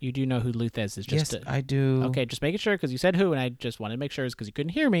 You do know who Luthez is. Yes, I do. Okay, just making sure, because you said who, and I just wanted to make sure because you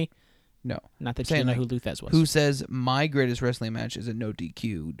couldn't hear me. No. Not that you didn't know who Luthez was. Who says my greatest wrestling match is a no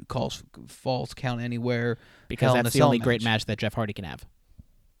DQ, calls false count anywhere. Because that's the only great match that Jeff Hardy can have.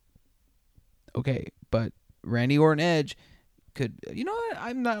 Okay, but Randy Orton Edge could... You know what?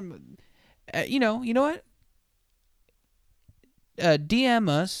 I'm not... you know what? DM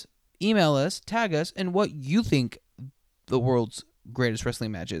us, email us, tag us, and what you think the world's greatest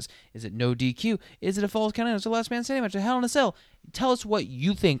wrestling match is. Is it no DQ? Is it a falls count? Is it a last man standing match? A Hell in a Cell? Tell us what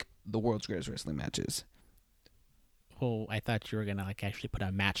you think the world's greatest wrestling match is. Well, I thought you were gonna like actually put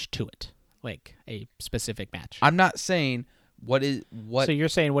a match to it, like a specific match. I'm not saying what. So you're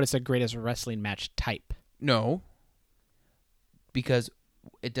saying what is the greatest wrestling match type? No. Because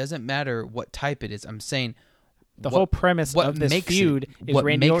it doesn't matter what type it is. I'm saying the whole premise of this feud is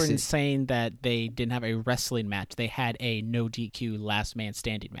Randy Orton it saying that they didn't have a wrestling match. They had a no DQ last man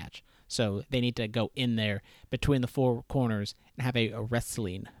standing match. So they need to go in there between the four corners and have a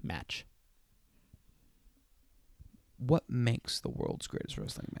wrestling match. What makes the world's greatest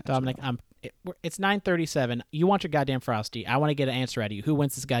wrestling match? Dominic, it's 9:37. You want your goddamn Frosty. I want to get an answer out of you. Who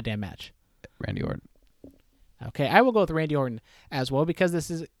wins this goddamn match? Randy Orton. Okay, I will go with Randy Orton as well because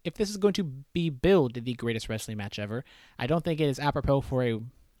if this is going to be billed the greatest wrestling match ever, I don't think it is apropos for a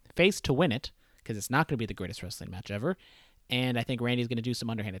face to win it because it's not going to be the greatest wrestling match ever. And I think Randy's going to do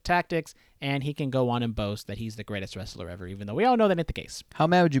some underhanded tactics, and he can go on and boast that he's the greatest wrestler ever, even though we all know that ain't the case. How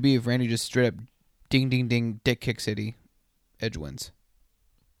mad would you be if Randy just straight up ding, ding, ding, dick kick City, Edge wins?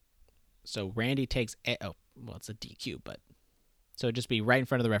 So Randy takes... it's a DQ, but... So it'd just be right in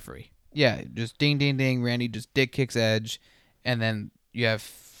front of the referee. Yeah, just ding, ding, ding, Randy just dick kicks Edge, and then you have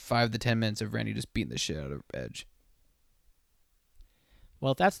 5 to 10 minutes of Randy just beating the shit out of Edge.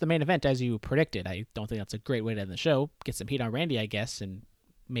 Well, if that's the main event, as you predicted, I don't think that's a great way to end the show. Get some heat on Randy, I guess, and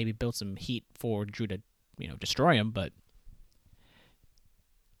maybe build some heat for Drew to, destroy him, but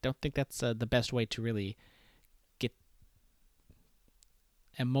don't think that's the best way to really get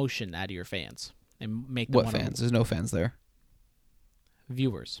emotion out of your fans and make them What fans? There's no fans there.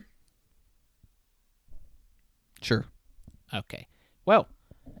 Viewers. Sure. Okay. Well,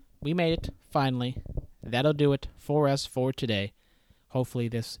 we made it, finally. That'll do it for us for today. Hopefully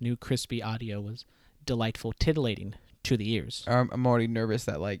this new crispy audio was delightful, titillating to the ears. I'm already nervous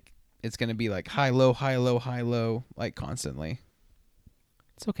that, it's going to be, high, low, high, low, high, low, constantly.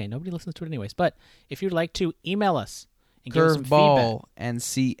 It's okay. Nobody listens to it anyways. But if you'd like to email us and give us some feedback.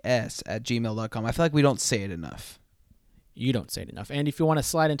 curveballandcs@gmail.com. I feel like we don't say it enough. You don't say it enough. And if you want to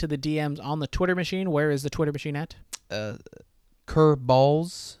slide into the DMs on the Twitter machine, where is the Twitter machine at?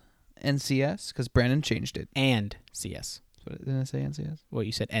 Curveballs NCS, because Brandon changed it. And CS. What didn't I say NCS? Well,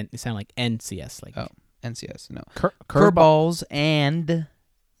 you said it sounded like NCS. NCS. No. Curveballs and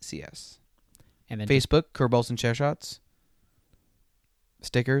CS. And then Facebook, Curveballs and Chair Shots.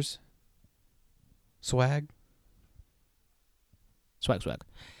 Stickers. Swag. Swag.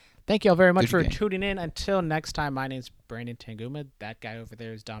 Thank you all very much for tuning in. Until next time, my name's Brandon Tanguma. That guy over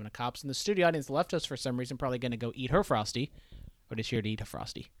there is Dominic Hobson. The studio audience left us for some reason, probably going to go eat her Frosty. Or is she here to eat a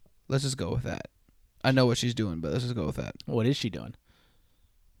Frosty? Let's just go with that. I know what she's doing, but let's just go with that. What is she doing?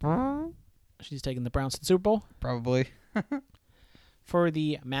 She's taking the Browns to the Super Bowl? Probably. For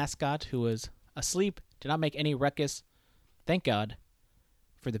the mascot who was asleep, did not make any ruckus, thank God.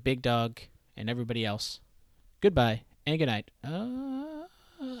 For the big dog and everybody else, goodbye and good night.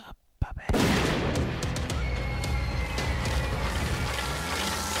 Bye-bye.